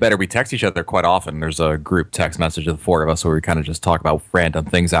feel any better, we text each other quite often. There's a group text message of the 4 of us where we kind of just talk about random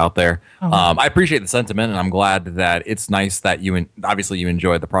things out there. I appreciate the sentiment, and I'm glad that it's nice that obviously you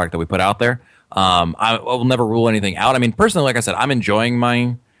enjoyed the product that we put out there. I will never rule anything out. I mean, personally, like I said, I'm enjoying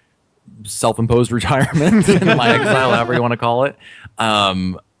my self-imposed retirement, my exile, however you want to call it.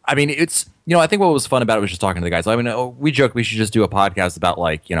 I mean, it's, I think what was fun about it was just talking to the guys. I mean, we joked we should just do a podcast about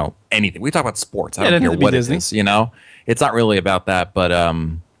anything. We talk about sports. I don't care what it is, It's not really about that, but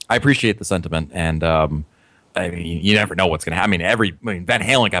I appreciate the sentiment, and I mean, you never know what's going to happen. I mean, Van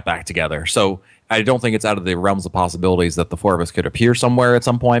Halen got back together, so I don't think it's out of the realms of possibilities that the 4 of us could appear somewhere at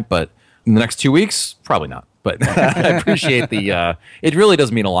some point, but in the next 2 weeks, probably not. But I appreciate it really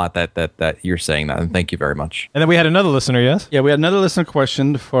does mean a lot that you're saying that, and thank you very much. And then we had another listener, yes? Yeah, we had another listener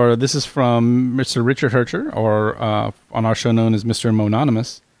question this is from Mr. Richard Hercher, or on our show known as Mr.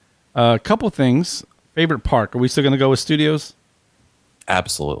 Mononymous. A couple things. Favorite park? Are we still going to go with Studios?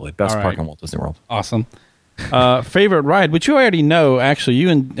 Absolutely. Best All right. park in Walt Disney World. Awesome. Favorite ride, which you already know. Actually, you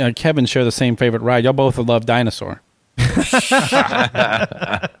and Kevin share the same favorite ride. Y'all both love Dinosaur.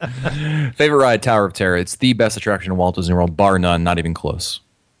 Favorite ride, Tower of Terror. It's the best attraction in Walt Disney World, bar none, not even close.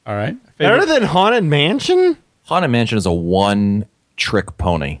 All right. Better than Haunted Mansion? Haunted Mansion is a one-trick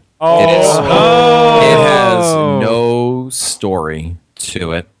pony. Oh. It has no story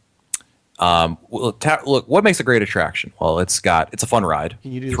to it. Look, what makes a great attraction? Well, it's a fun ride,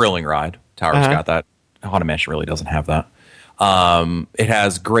 thrilling ride. Tower's got that. Haunted Mansion really doesn't have that. It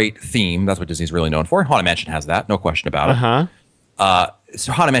has great theme. That's what Disney's really known for. Haunted Mansion has that, no question about it.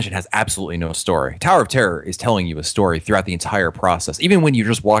 So Haunted Mansion has absolutely no story. Tower of Terror is telling you a story throughout the entire process. Even when you're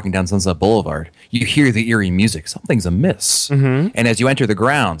just walking down Sunset Boulevard, you hear the eerie music. Something's amiss. And as you enter the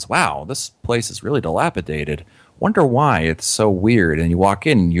grounds, wow, this place is really dilapidated. Wonder why it's so weird. And you walk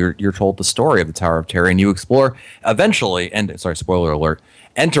in, you're told the story of the Tower of Terror, and you explore eventually, and sorry, spoiler alert,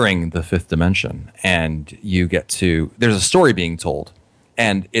 entering the fifth dimension, and you get to, there's a story being told,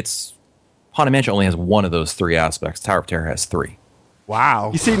 and Haunted Mansion only has one of those three aspects. Tower of Terror has three.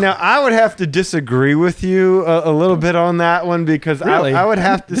 Wow. You see, now I would have to disagree with you a little bit on that one because Really? I would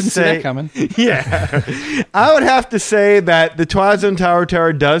have to Didn't see say, that coming. yeah, I would have to say that the Twilight Zone Tower of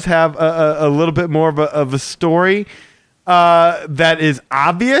Terror does have a little bit more of a story that is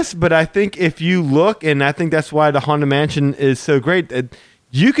obvious. But I think if you look, and I think that's why the Haunted Mansion is so great, that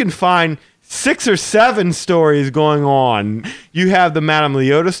you can find 6 or 7 stories going on. You have the Madame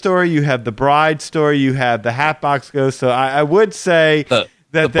Leota story, you have the Bride story, you have the Hatbox Ghost. So I would say The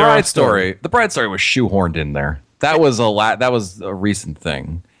Bride story. The Bride story was shoehorned in there. That was a recent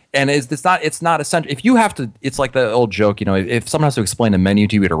thing, and it's not essential. If you have to, it's like the old joke. If someone has to explain a menu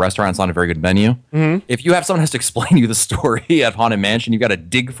to you at a restaurant, it's not a very good menu. If you have someone has to explain you the story at Haunted Mansion, you got to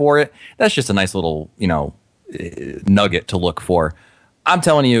dig for it. That's just a nice little nugget to look for. I'm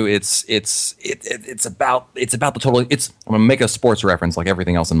telling you, it's about the total. I'm gonna make a sports reference like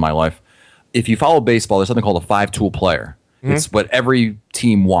everything else in my life. If you follow baseball, there's something called a 5-tool player. It's what every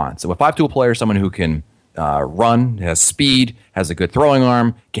team wants. So a 5-tool player is someone who can run, has speed, has a good throwing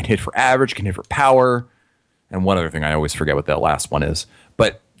arm, can hit for average, can hit for power, and one other thing I always forget what that last one is.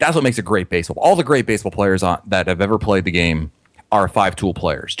 But that's what makes a great baseball. All the great baseball players that have ever played the game are 5-tool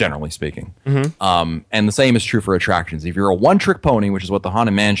players, generally speaking. And the same is true for attractions. If you're a one-trick pony, which is what the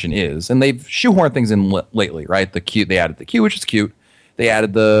Haunted Mansion is, and they've shoehorned things in lately, right? They added the queue, which is cute. They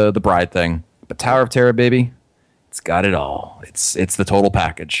added the Bride thing. But Tower of Terror, baby, it's got it all. It's the total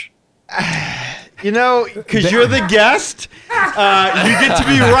package. Because you're the guest, you get to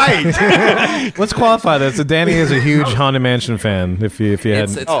be right. Let's qualify that. So Danny is a huge Haunted Mansion fan. If you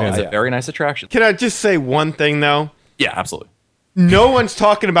hadn't, It's a very nice attraction. Can I just say one thing, though? Yeah, absolutely. No one's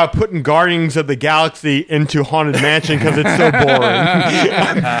talking about putting Guardians of the Galaxy into Haunted Mansion because it's so boring.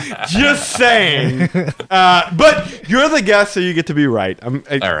 Just saying. But you're the guest, so you get to be right. I'm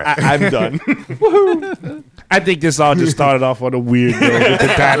done. Woohoo! I think this all just started off on a weird note with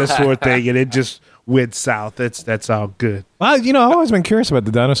the dinosaur thing, and it just went south. That's all good. Well, I've always been curious about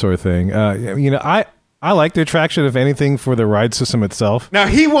the dinosaur thing. I like the attraction, if anything, for the ride system itself. Now,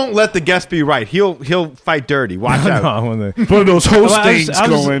 he won't let the guest be right. He'll fight dirty. Watch out. One of those host things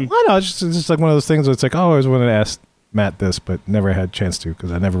going. I know. It's just like one of those things where it's like, oh, I always wanted to ask Matt this, but never had a chance to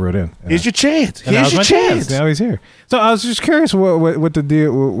because I never wrote in. Here's your chance. Here's your chance. Now he's here. So I was just curious what the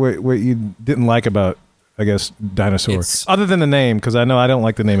deal, what you didn't like about, I guess, dinosaur, other than the name, because I know I don't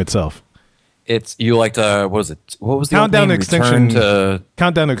like the name itself. You liked what was it? What was the Countdown to Extinction?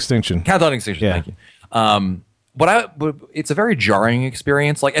 Countdown to Extinction. Countdown to Extinction. Yeah. Thank you. But it's a very jarring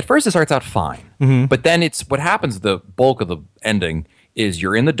experience. Like at first it starts out fine, but then what happens. The bulk of the ending is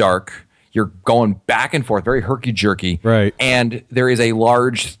you're in the dark. You're going back and forth, very herky jerky, right? And there is a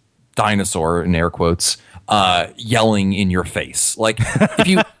large dinosaur, in air quotes, yelling in your face. Like if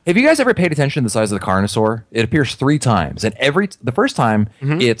you guys ever paid attention to the size of the Carnosaur, it appears 3 times, and the first time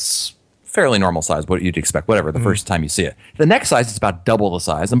it's fairly normal size, what you'd expect, whatever, the first time you see it. The next size is about double the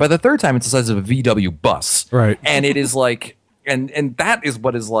size, and by the third time, it's the size of a VW bus. Right. And it is like, and that is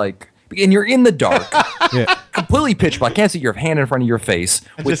what is like, and you're in the dark, completely pitch black, can't see your hand in front of your face,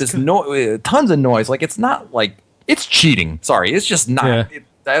 with this tons of noise. Like, it's not like, it's cheating. Sorry, it's just not. Yeah.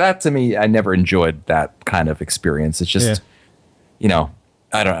 That to me, I never enjoyed that kind of experience. It's just, I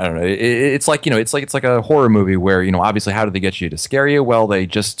don't know. It's like, it's like a horror movie where, obviously, how do they get you to scare you? Well, they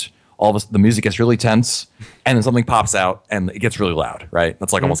just, the music gets really tense, and then something pops out, and it gets really loud, right?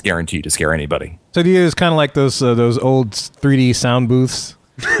 That's like almost guaranteed to scare anybody. So do you use kind of like those old 3D sound booths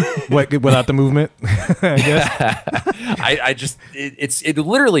Without the movement, I guess. I just it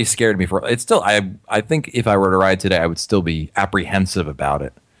literally scared me for it's still I think if I were to ride today I would still be apprehensive about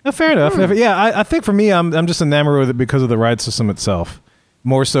it. No, fair enough. Yeah, I think for me I'm just enamored with it because of the ride system itself.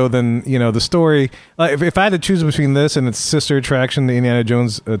 More so than, the story. If I had to choose between this and its sister attraction, the Indiana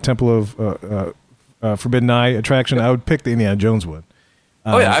Jones Temple of Forbidden Eye attraction, I would pick the Indiana Jones one.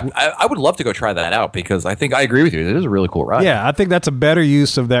 I would love to go try that out because I think I agree with you. It is a really cool ride. Yeah, I think that's a better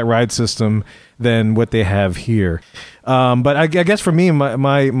use of that ride system than what they have here. But I guess for me,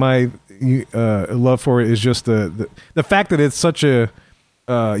 my love for it is just the fact that it's such a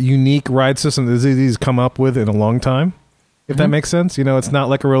unique ride system that Disney's come up with in a long time. If that makes sense, it's not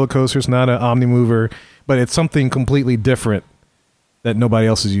like a roller coaster, it's not an Omnimover, but it's something completely different that nobody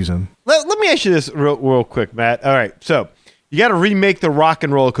else is using. Let me ask you this real quick, Matt. All right, so you got to remake the Rock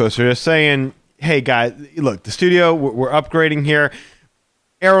and Roller Coaster. They're saying, hey, guys, look, the studio, we're upgrading here.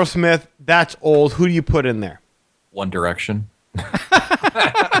 Aerosmith, that's old. Who do you put in there? One Direction.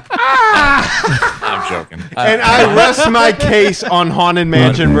 I'm joking. And I rest my case on Haunted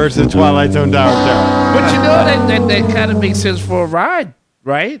Mansion versus Twilight Zone Tower of Terror. But that kind of makes sense for a ride,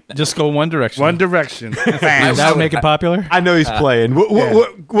 right? Just go One Direction. One Direction. That would make it popular? I know he's playing.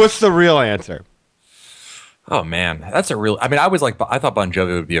 What's the real answer? Oh man, that's a real. I mean, I thought Bon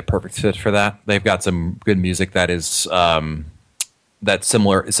Jovi would be a perfect fit for that. They've got some good music that is that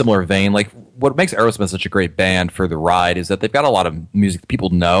similar vein. Like what makes Aerosmith such a great band for the ride is that they've got a lot of music that people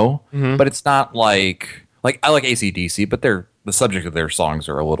know, but it's not like I like AC/DC, but the subject of their songs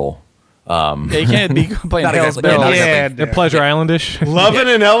are a little. You can't be playing Hell's Bells. They're Pleasure Islandish. Love in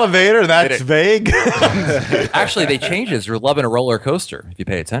an elevator. That's vague. Actually, they changed it. You're loving a roller coaster if you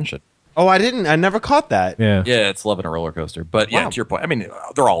pay attention. Oh, I didn't. I never caught that. Yeah, it's loving a roller coaster. But yeah, to your point, I mean,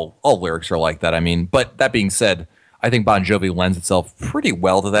 they're all lyrics are like that. I mean, but that being said, I think Bon Jovi lends itself pretty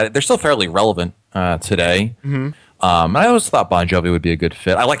well to that. They're still fairly relevant today. And I always thought Bon Jovi would be a good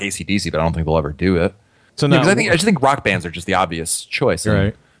fit. I like AC/DC, but I don't think they'll ever do it. So no, I just think rock bands are just the obvious choice.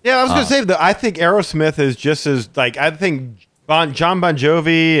 Right. Yeah, I was going to say that I think Aerosmith is just as I think John Bon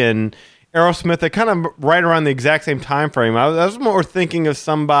Jovi and Aerosmith, they're kind of right around the exact same time frame. I was more thinking of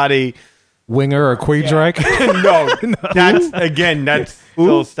somebody Winger or Queensryche. No, that's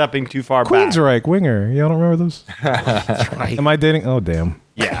still stepping too far back. Queensryche, Winger. Y'all don't remember those? Right. Am I dating? Oh, damn.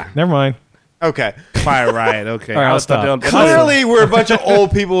 Yeah. Never mind. Okay. Fire Riot. Okay. All right, I'll stop. Clearly, we're a bunch of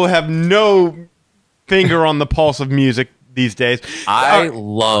old people who have no finger on the pulse of music these days. I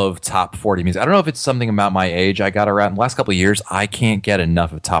love top 40 music. I don't know if it's something about my age I got around. In the last couple of years, I can't get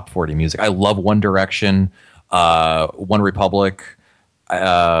enough of top 40 music. I love One Direction, One Republic. So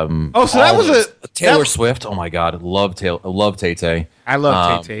that was Taylor Swift. Oh my God, love Tay-Tay. I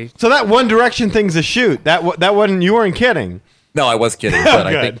love Tay-Tay. So that One Direction thing's a shoot. That wasn't. You weren't kidding. No, I was kidding, but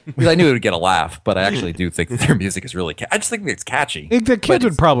I think because I knew it would get a laugh. But I actually do think that their music is really. I just think it's catchy. The kids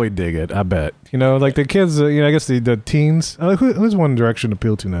would probably dig it. I bet. Like the kids. I guess the teens. Who's One Direction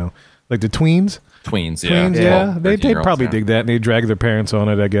appeal to now? Like the tweens. Tweens, yeah. They'd probably dig that, and they drag their parents on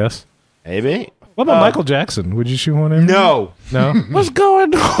it. I guess. Maybe. What about Michael Jackson? Would you shoot one in? No. What's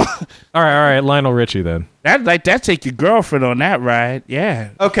going on? All right. Lionel Richie then. That take your girlfriend on that ride. Yeah.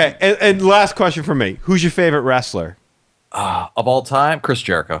 Okay. And last question for me: who's your favorite wrestler of all time? Chris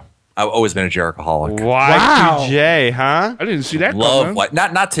Jericho. I've always been a Jerichoholic. Y2J, huh? I didn't see that. Love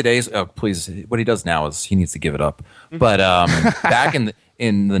not today's. Oh, please. What he does now is he needs to give it up. But back in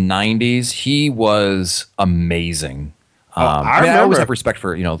the 90s, he was amazing. I always have respect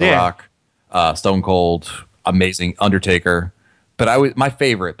for The Rock. Stone Cold, amazing, Undertaker, but my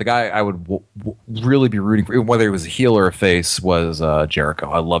favorite, the guy I would really be rooting for, whether he was a heel or a face, was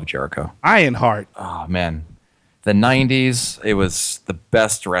Jericho. I love Jericho. Ironheart. Oh man, the '90s, it was the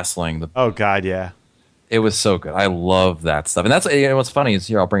best wrestling. Oh God, yeah, it was so good. I love that stuff, and that's what's funny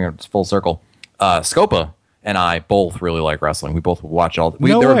is I'll bring it full circle. Scopa and I both really like wrestling. We both watch all.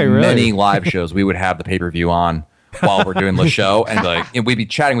 There were many live shows. We would have the pay-per-view on while we're doing the show, and we'd be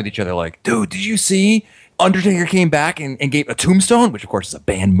chatting with each other like, dude, did you see Undertaker came back and gave a tombstone, which of course is a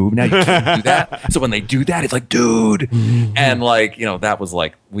banned move now. You can't do that. So when they do that, it's like, dude, and that was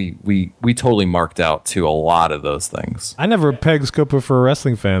like we totally marked out to a lot of those things. I never pegged Scopa for a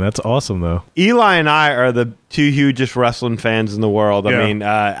wrestling fan. That's awesome though. Eli and I are the two hugest wrestling fans in the world. Yeah. I mean,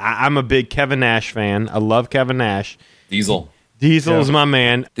 I'm a big Kevin Nash fan. I love Kevin Nash. Diesel is my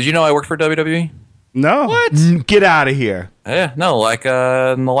man. Did you know I worked for WWE? No. What? Get out of here. Yeah, no,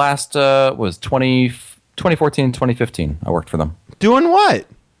 in the last, was 2014, 2015, I worked for them. Doing what?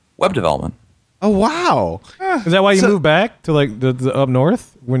 Web development. Oh, wow. Is that why you moved back to like the up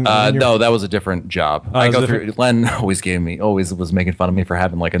north? When No, that was a different job. I go through. Len always was making fun of me for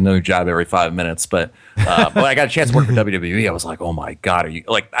having like a new job every 5 minutes. But when I got a chance to work for WWE, I was like, oh my god, are you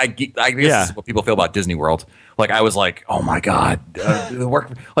like? I guess this is what people feel about Disney World. Like I was like, oh my god, work.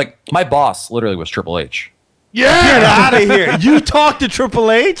 Like my boss literally was Triple H. Yeah, get out of here. You talked to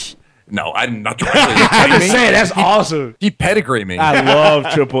Triple H? No, I'm not directly. I'm just saying, that's awesome. He pedigree me. I love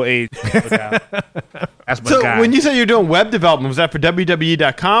Triple H. That's my guy. When you say you're doing web development, was that for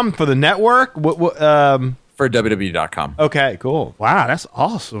WWE.com, for the network? For WWE.com. Okay, cool. Wow, that's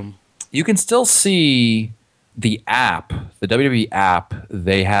awesome. You can still see the app, the WWE app.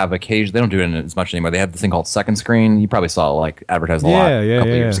 They have occasion. They don't do it as much anymore. They have this thing called Second Screen. You probably saw it like advertised a lot a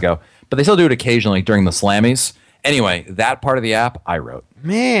couple years ago. But they still do it occasionally during the Slammies. Anyway, that part of the app I wrote.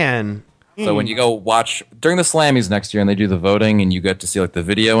 Man. So when you go watch during the Slammies next year and they do the voting and you get to see like the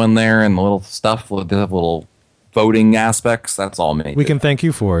video in there and the little stuff, they have little voting aspects. That's all me. We can thank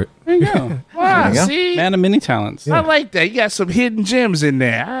you for it. There you go. Wow, There you go. see? Man of many talents. I like that. You got some hidden gems in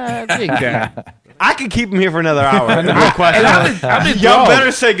there. I dig that. I could keep him here for another hour. No question. Y'all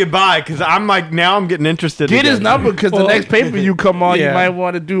better say goodbye because I'm like, now I'm getting interested. Get again. his number because the next paper you come on, you Yeah. might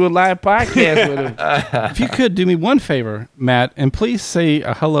want to do a live podcast with him. If you could do me one favor, Matt, and please say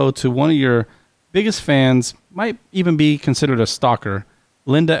a hello to one of your biggest fans, might even be considered a stalker,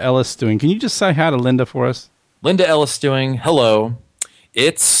 Linda Ellis Stewing. Can you just say hi to Linda for us? Linda Ellis Stewing, hello.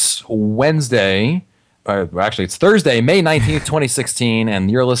 It's Wednesday, actually it's Thursday, May 19th, 2016,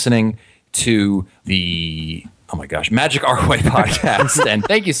 and you're listening to the, oh my gosh, Magic Our Way podcast. And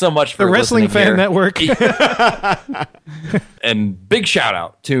thank you so much for The Wrestling listening Fan here. Network. And big shout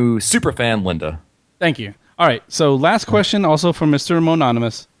out to Superfan Linda. Thank you. All right, so last question also from Mr.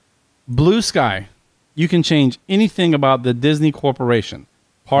 Mononymous. Blue Sky, you can change anything about the Disney Corporation,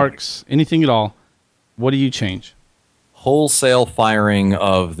 parks, anything at all. What do you change? Wholesale firing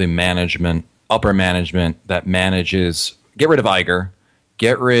of the management, upper management that manages, get rid of Iger,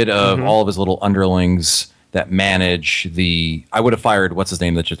 get rid of all of his little underlings that manage the, I would have fired, what's his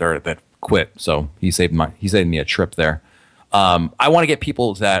name, that quit. So he saved me a trip there. I want to get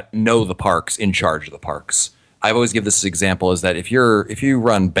people that know the parks in charge of the parks. I've always give this example is that if you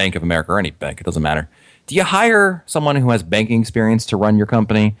run Bank of America or any bank, it doesn't matter. Do you hire someone who has banking experience to run your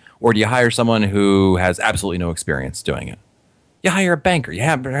company, or do you hire someone who has absolutely no experience doing it? You hire a banker. You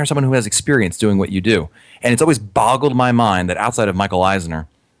hire someone who has experience doing what you do. And it's always boggled my mind that outside of Michael Eisner,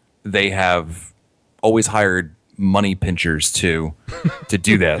 they have always hired money pinchers to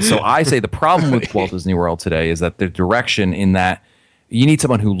do that. So I say the problem with Walt Disney World today is that the direction in that you need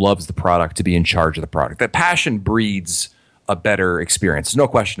someone who loves the product to be in charge of the product. That passion breeds a better experience. No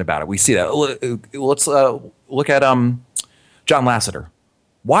question about it. We see that. Let's look at John Lasseter.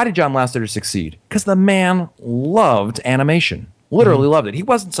 Why did John Lasseter succeed? Because the man loved animation. Literally loved it. He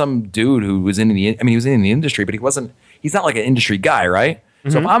wasn't some dude who was he was in the industry, but he's not like an industry guy, right?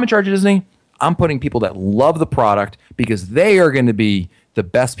 So if I'm in charge of Disney, I'm putting people that love the product because they are going to be the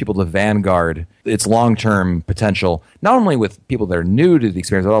best people to vanguard its long-term potential, not only with people that are new to the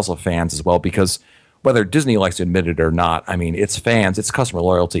experience, but also fans as well, because whether Disney likes to admit it or not, I mean, its fans, its customer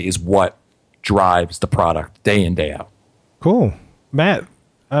loyalty is what drives the product day in, day out. Cool. Matt,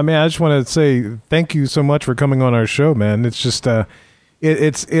 I mean, I just want to say thank you so much for coming on our show, man. It's just,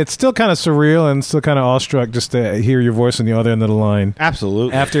 it's still kind of surreal and still kind of awestruck just to hear your voice on the other end of the line.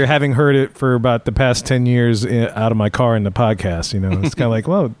 Absolutely. After having heard it for about the past 10 years out of my car in the podcast, it's kind of like,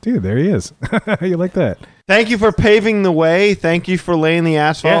 whoa, dude, there he is. You like that? Thank you for paving the way. Thank you for laying the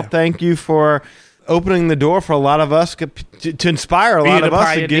asphalt. Yeah. Thank you for opening the door for a lot of us to inspire a lot of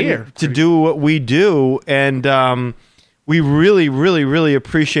us to do what we do. And we really, really, really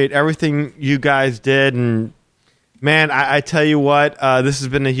appreciate everything you guys did. And man, I tell you what, this has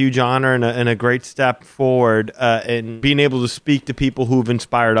been a huge honor and a great step forward in being able to speak to people who've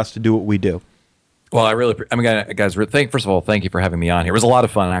inspired us to do what we do. Well, guys, first of all, thank you for having me on here. It was a lot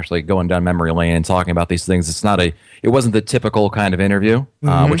of fun actually going down memory lane and talking about these things. It wasn't the typical kind of interview,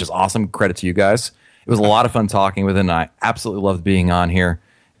 which is awesome. Credit to you guys. It was a lot of fun talking with him, and I absolutely loved being on here.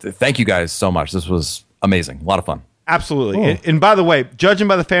 Thank you guys so much. This was amazing. A lot of fun. Absolutely. Oh. And by the way, judging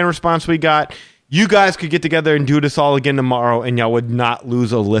by the fan response we got, you guys could get together and do this all again tomorrow, and y'all would not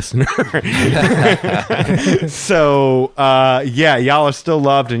lose a listener. So, yeah, y'all are still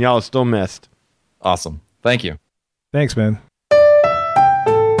loved, and y'all are still missed. Awesome. Thank you. Thanks, man.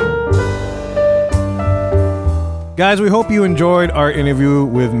 Guys, we hope you enjoyed our interview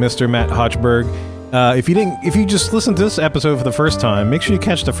with Mr. Matt Hochberg. If you just listened to this episode for the first time, make sure you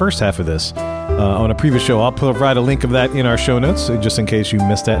catch the first half of this on a previous show. I'll provide a link of that in our show notes, just in case you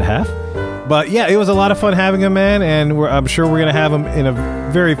missed that half. But yeah, it was a lot of fun having him, man, and I'm sure we're gonna have him in a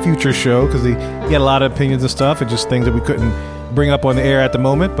very future show because he had a lot of opinions and stuff, and just things that we couldn't bring up on the air at the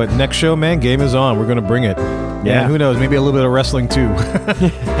moment. But next show, man, game is on. We're gonna bring it. Yeah, who knows? Maybe a little bit of wrestling too,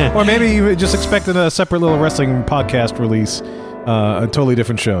 or maybe you just expected a separate little wrestling podcast release, a totally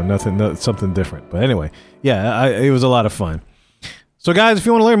different show, something different. But anyway, yeah, it was a lot of fun. So guys, if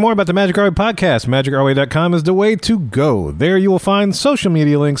you want to learn more about the Magic Our Way podcast, magicourway.com is the way to go. There you will find social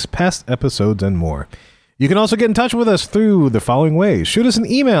media links, past episodes, and more. You can also get in touch with us through the following ways. Shoot us an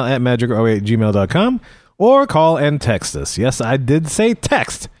email at magicourway@gmail.com or call and text us. Yes, I did say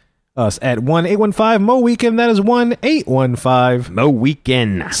text us at 1-815-MO-WEEKEND. That is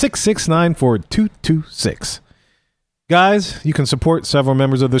 1-815-MO-WEEKEND. 669-4226. Guys, you can support several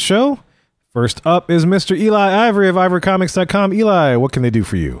members of the show. First up is Mr. Eli Ivory of ivorycomics.com. Eli, what can they do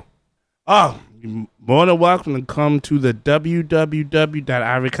for you? Oh, you're more than welcome to come to the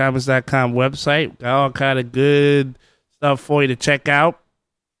www.ivorycomics.com website. Got all kind of good stuff for you to check out.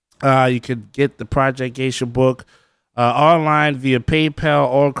 You can get the Project Geisha book online via PayPal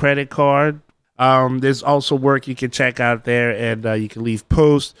or credit card. There's also work you can check out there, and you can leave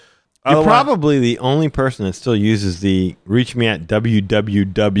posts. You're probably the only person that still uses the reach me at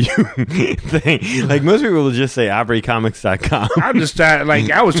www thing. Like most people will just say ivorycomics.com. I'm just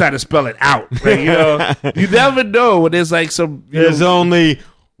trying, I was trying to spell it out. You never know when there's some. There's only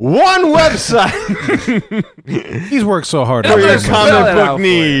one website. He's worked so hard for your comic book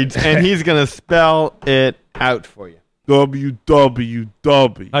needs, and he's going to spell it out for you.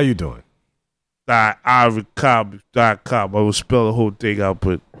 www. How you doing? ivorycomics.com. I will spell the whole thing out,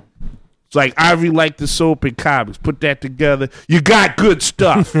 but it's like Ivory like the soap and comics. Put that together. You got good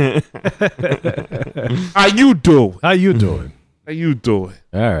stuff. How you doing? How you doing? How you doing?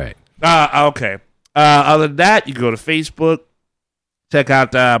 All right. Okay. Other than that, you go to Facebook. Check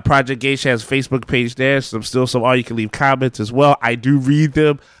out Project Geisha has a Facebook page there. Some all you can leave comments as well. I do read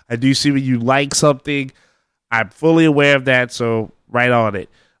them. I do see when you like something. I'm fully aware of that, so right on it.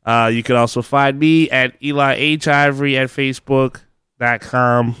 You can also find me at Eli H. Ivory at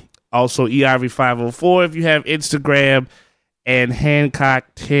Facebook.com. Also, eIvory504 if you have Instagram, and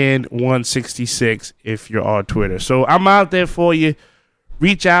Hancock10166 if you're on Twitter. So I'm out there for you.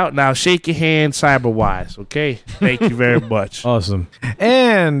 Reach out, and I'll shake your hand cyber-wise, okay? Thank you very much. Awesome.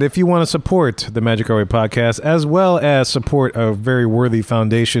 And if you want to support the Magic Our Way podcast, as well as support a very worthy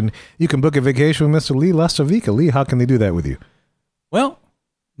foundation, you can book a vacation with Mr. Lee Lastovica. Lee, how can they do that with you? Well,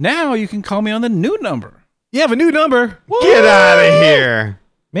 now you can call me on the new number. You have a new number? Woo! Get out of here.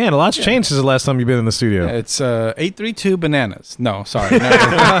 Man, a lot's changed since the last time you've been in the studio. Yeah, it's 832-bananas. No, sorry.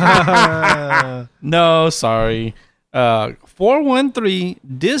 No, sorry.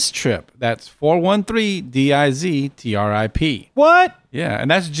 413-DIZ-TRIP. That's 413-DIZ-TRIP. What? Yeah,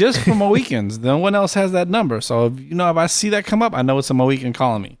 and that's just for Mohicans. No one else has that number. So, if I see that come up, I know it's a Mohican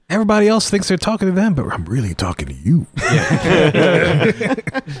calling me. Everybody else thinks they're talking to them, but I'm really talking to you. Yeah.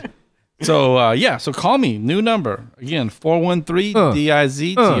 So, so call me. New number. Again,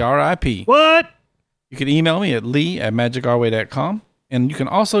 413-DIZ-TRIP. What? You can email me at lee@magicourway.com. And you can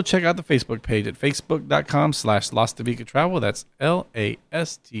also check out the Facebook page at facebook.com/Lastovica Travel. That's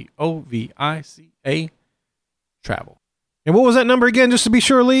LASTOVICA Travel. And what was that number again, just to be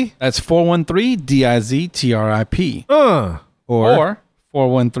sure, Lee? That's 413-DIZ-TRIP. Or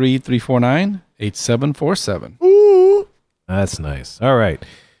 413-349-8747. Ooh. That's nice. All right.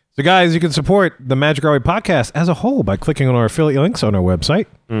 So, guys, you can support the Magic Our Way podcast as a whole by clicking on our affiliate links on our website.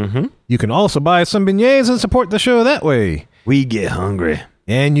 Mm-hmm. You can also buy some beignets and support the show that way. We get hungry.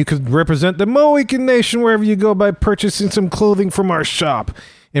 And you could represent the Mohican Nation wherever you go by purchasing some clothing from our shop.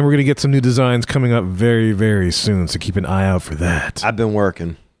 And we're going to get some new designs coming up very, very soon, so keep an eye out for that. I've been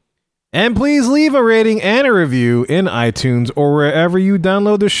working. And please leave a rating and a review in iTunes or wherever you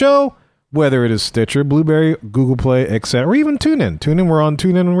download the show, whether it is Stitcher, Blueberry, Google Play, etc., or even TuneIn. TuneIn, we're on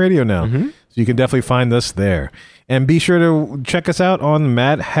TuneIn Radio now, so you can definitely find us there. And be sure to check us out on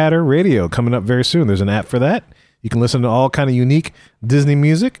Mad Hatter Radio coming up very soon. There's an app for that. You can listen to all kind of unique Disney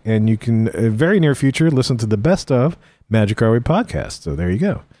music, and you can, very near future, listen to the best of Magic Our Way podcast. So there you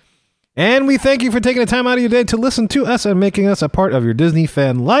go. And we thank you for taking the time out of your day to listen to us and making us a part of your Disney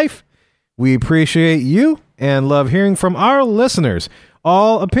fan life. We appreciate you and love hearing from our listeners.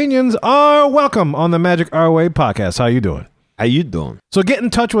 All opinions are welcome on the Magic Our Way podcast. How you doing? How you doing? So get in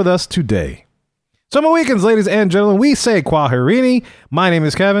touch with us today. So Mohicans, ladies and gentlemen, we say Kwaherini. My name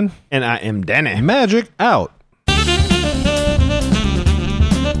is Kevin. And I am Danny. Magic out.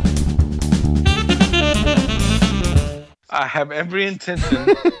 I have every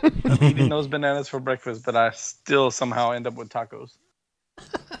intention of eating those bananas for breakfast, but I still somehow end up with tacos.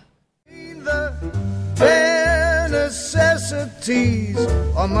 the bare necessities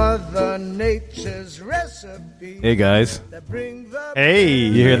of Mother Nature's recipe. Hey guys, Hey,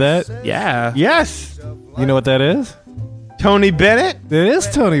 you hear that? Yeah. Yes, You know what that is? Tony Bennett. It is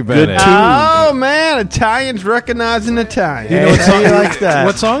Tony Bennett. Oh man, Italians recognizing Italian. You know what song he likes that?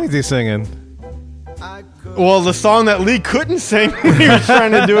 What song is he singing? Well, the song that Lee couldn't sing when he was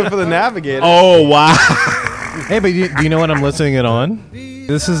trying to do it for the Navigator. Oh, wow. Hey, but do you know what I'm listening it on?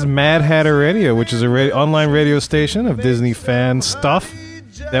 This is Mad Hatter Radio, which is a online radio station of Disney fan stuff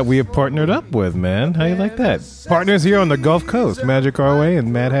that we have partnered up with, man. How you like that? Partners here on the Gulf Coast, Magic Our Way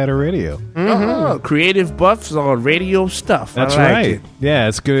and Mad Hatter Radio. Oh, creative buffs on radio stuff. That's I like right. it. Yeah,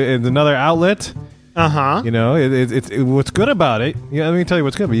 it's good. It's another outlet. Uh-huh. You know, it's what's good about it. Yeah, let me tell you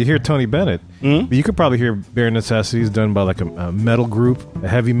what's good. But you hear Tony Bennett, but you could probably hear Bare Necessities done by like a metal group, a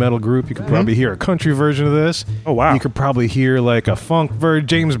heavy metal group. You could probably hear a country version of this. Oh, wow. You could probably hear like a funk version,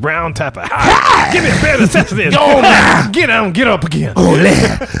 James Brown type of. Give me a Bare Necessities. Go now. Get down, get up again. Oh,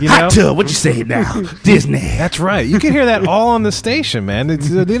 let You hot know? tub. What you say now? Disney. That's right. You can hear that all on the station, man.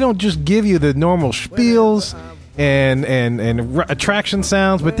 They don't just give you the normal spiels and attraction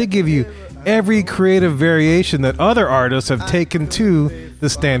sounds, but they give you every creative variation that other artists have taken to the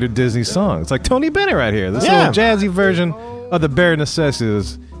standard Disney songs. Like Tony Bennett right here. This little jazzy version of the Bare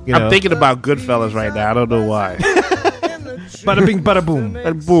Necessities. You know. I'm thinking about Goodfellas right now. I don't know why. Bada bing, bada boom.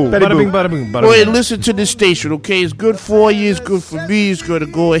 Bada boom. Bada bing, bada boom. Bada Go ahead and boom. listen to this station, okay? It's good for you. It's good for me. It's going to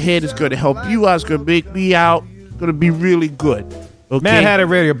go ahead. It's going to help you out. It's going to make me out. It's going to be really good. Okay? Mad Hatter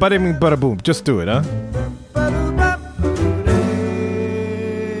Radio. Bada bing, bada boom. Just do it, huh?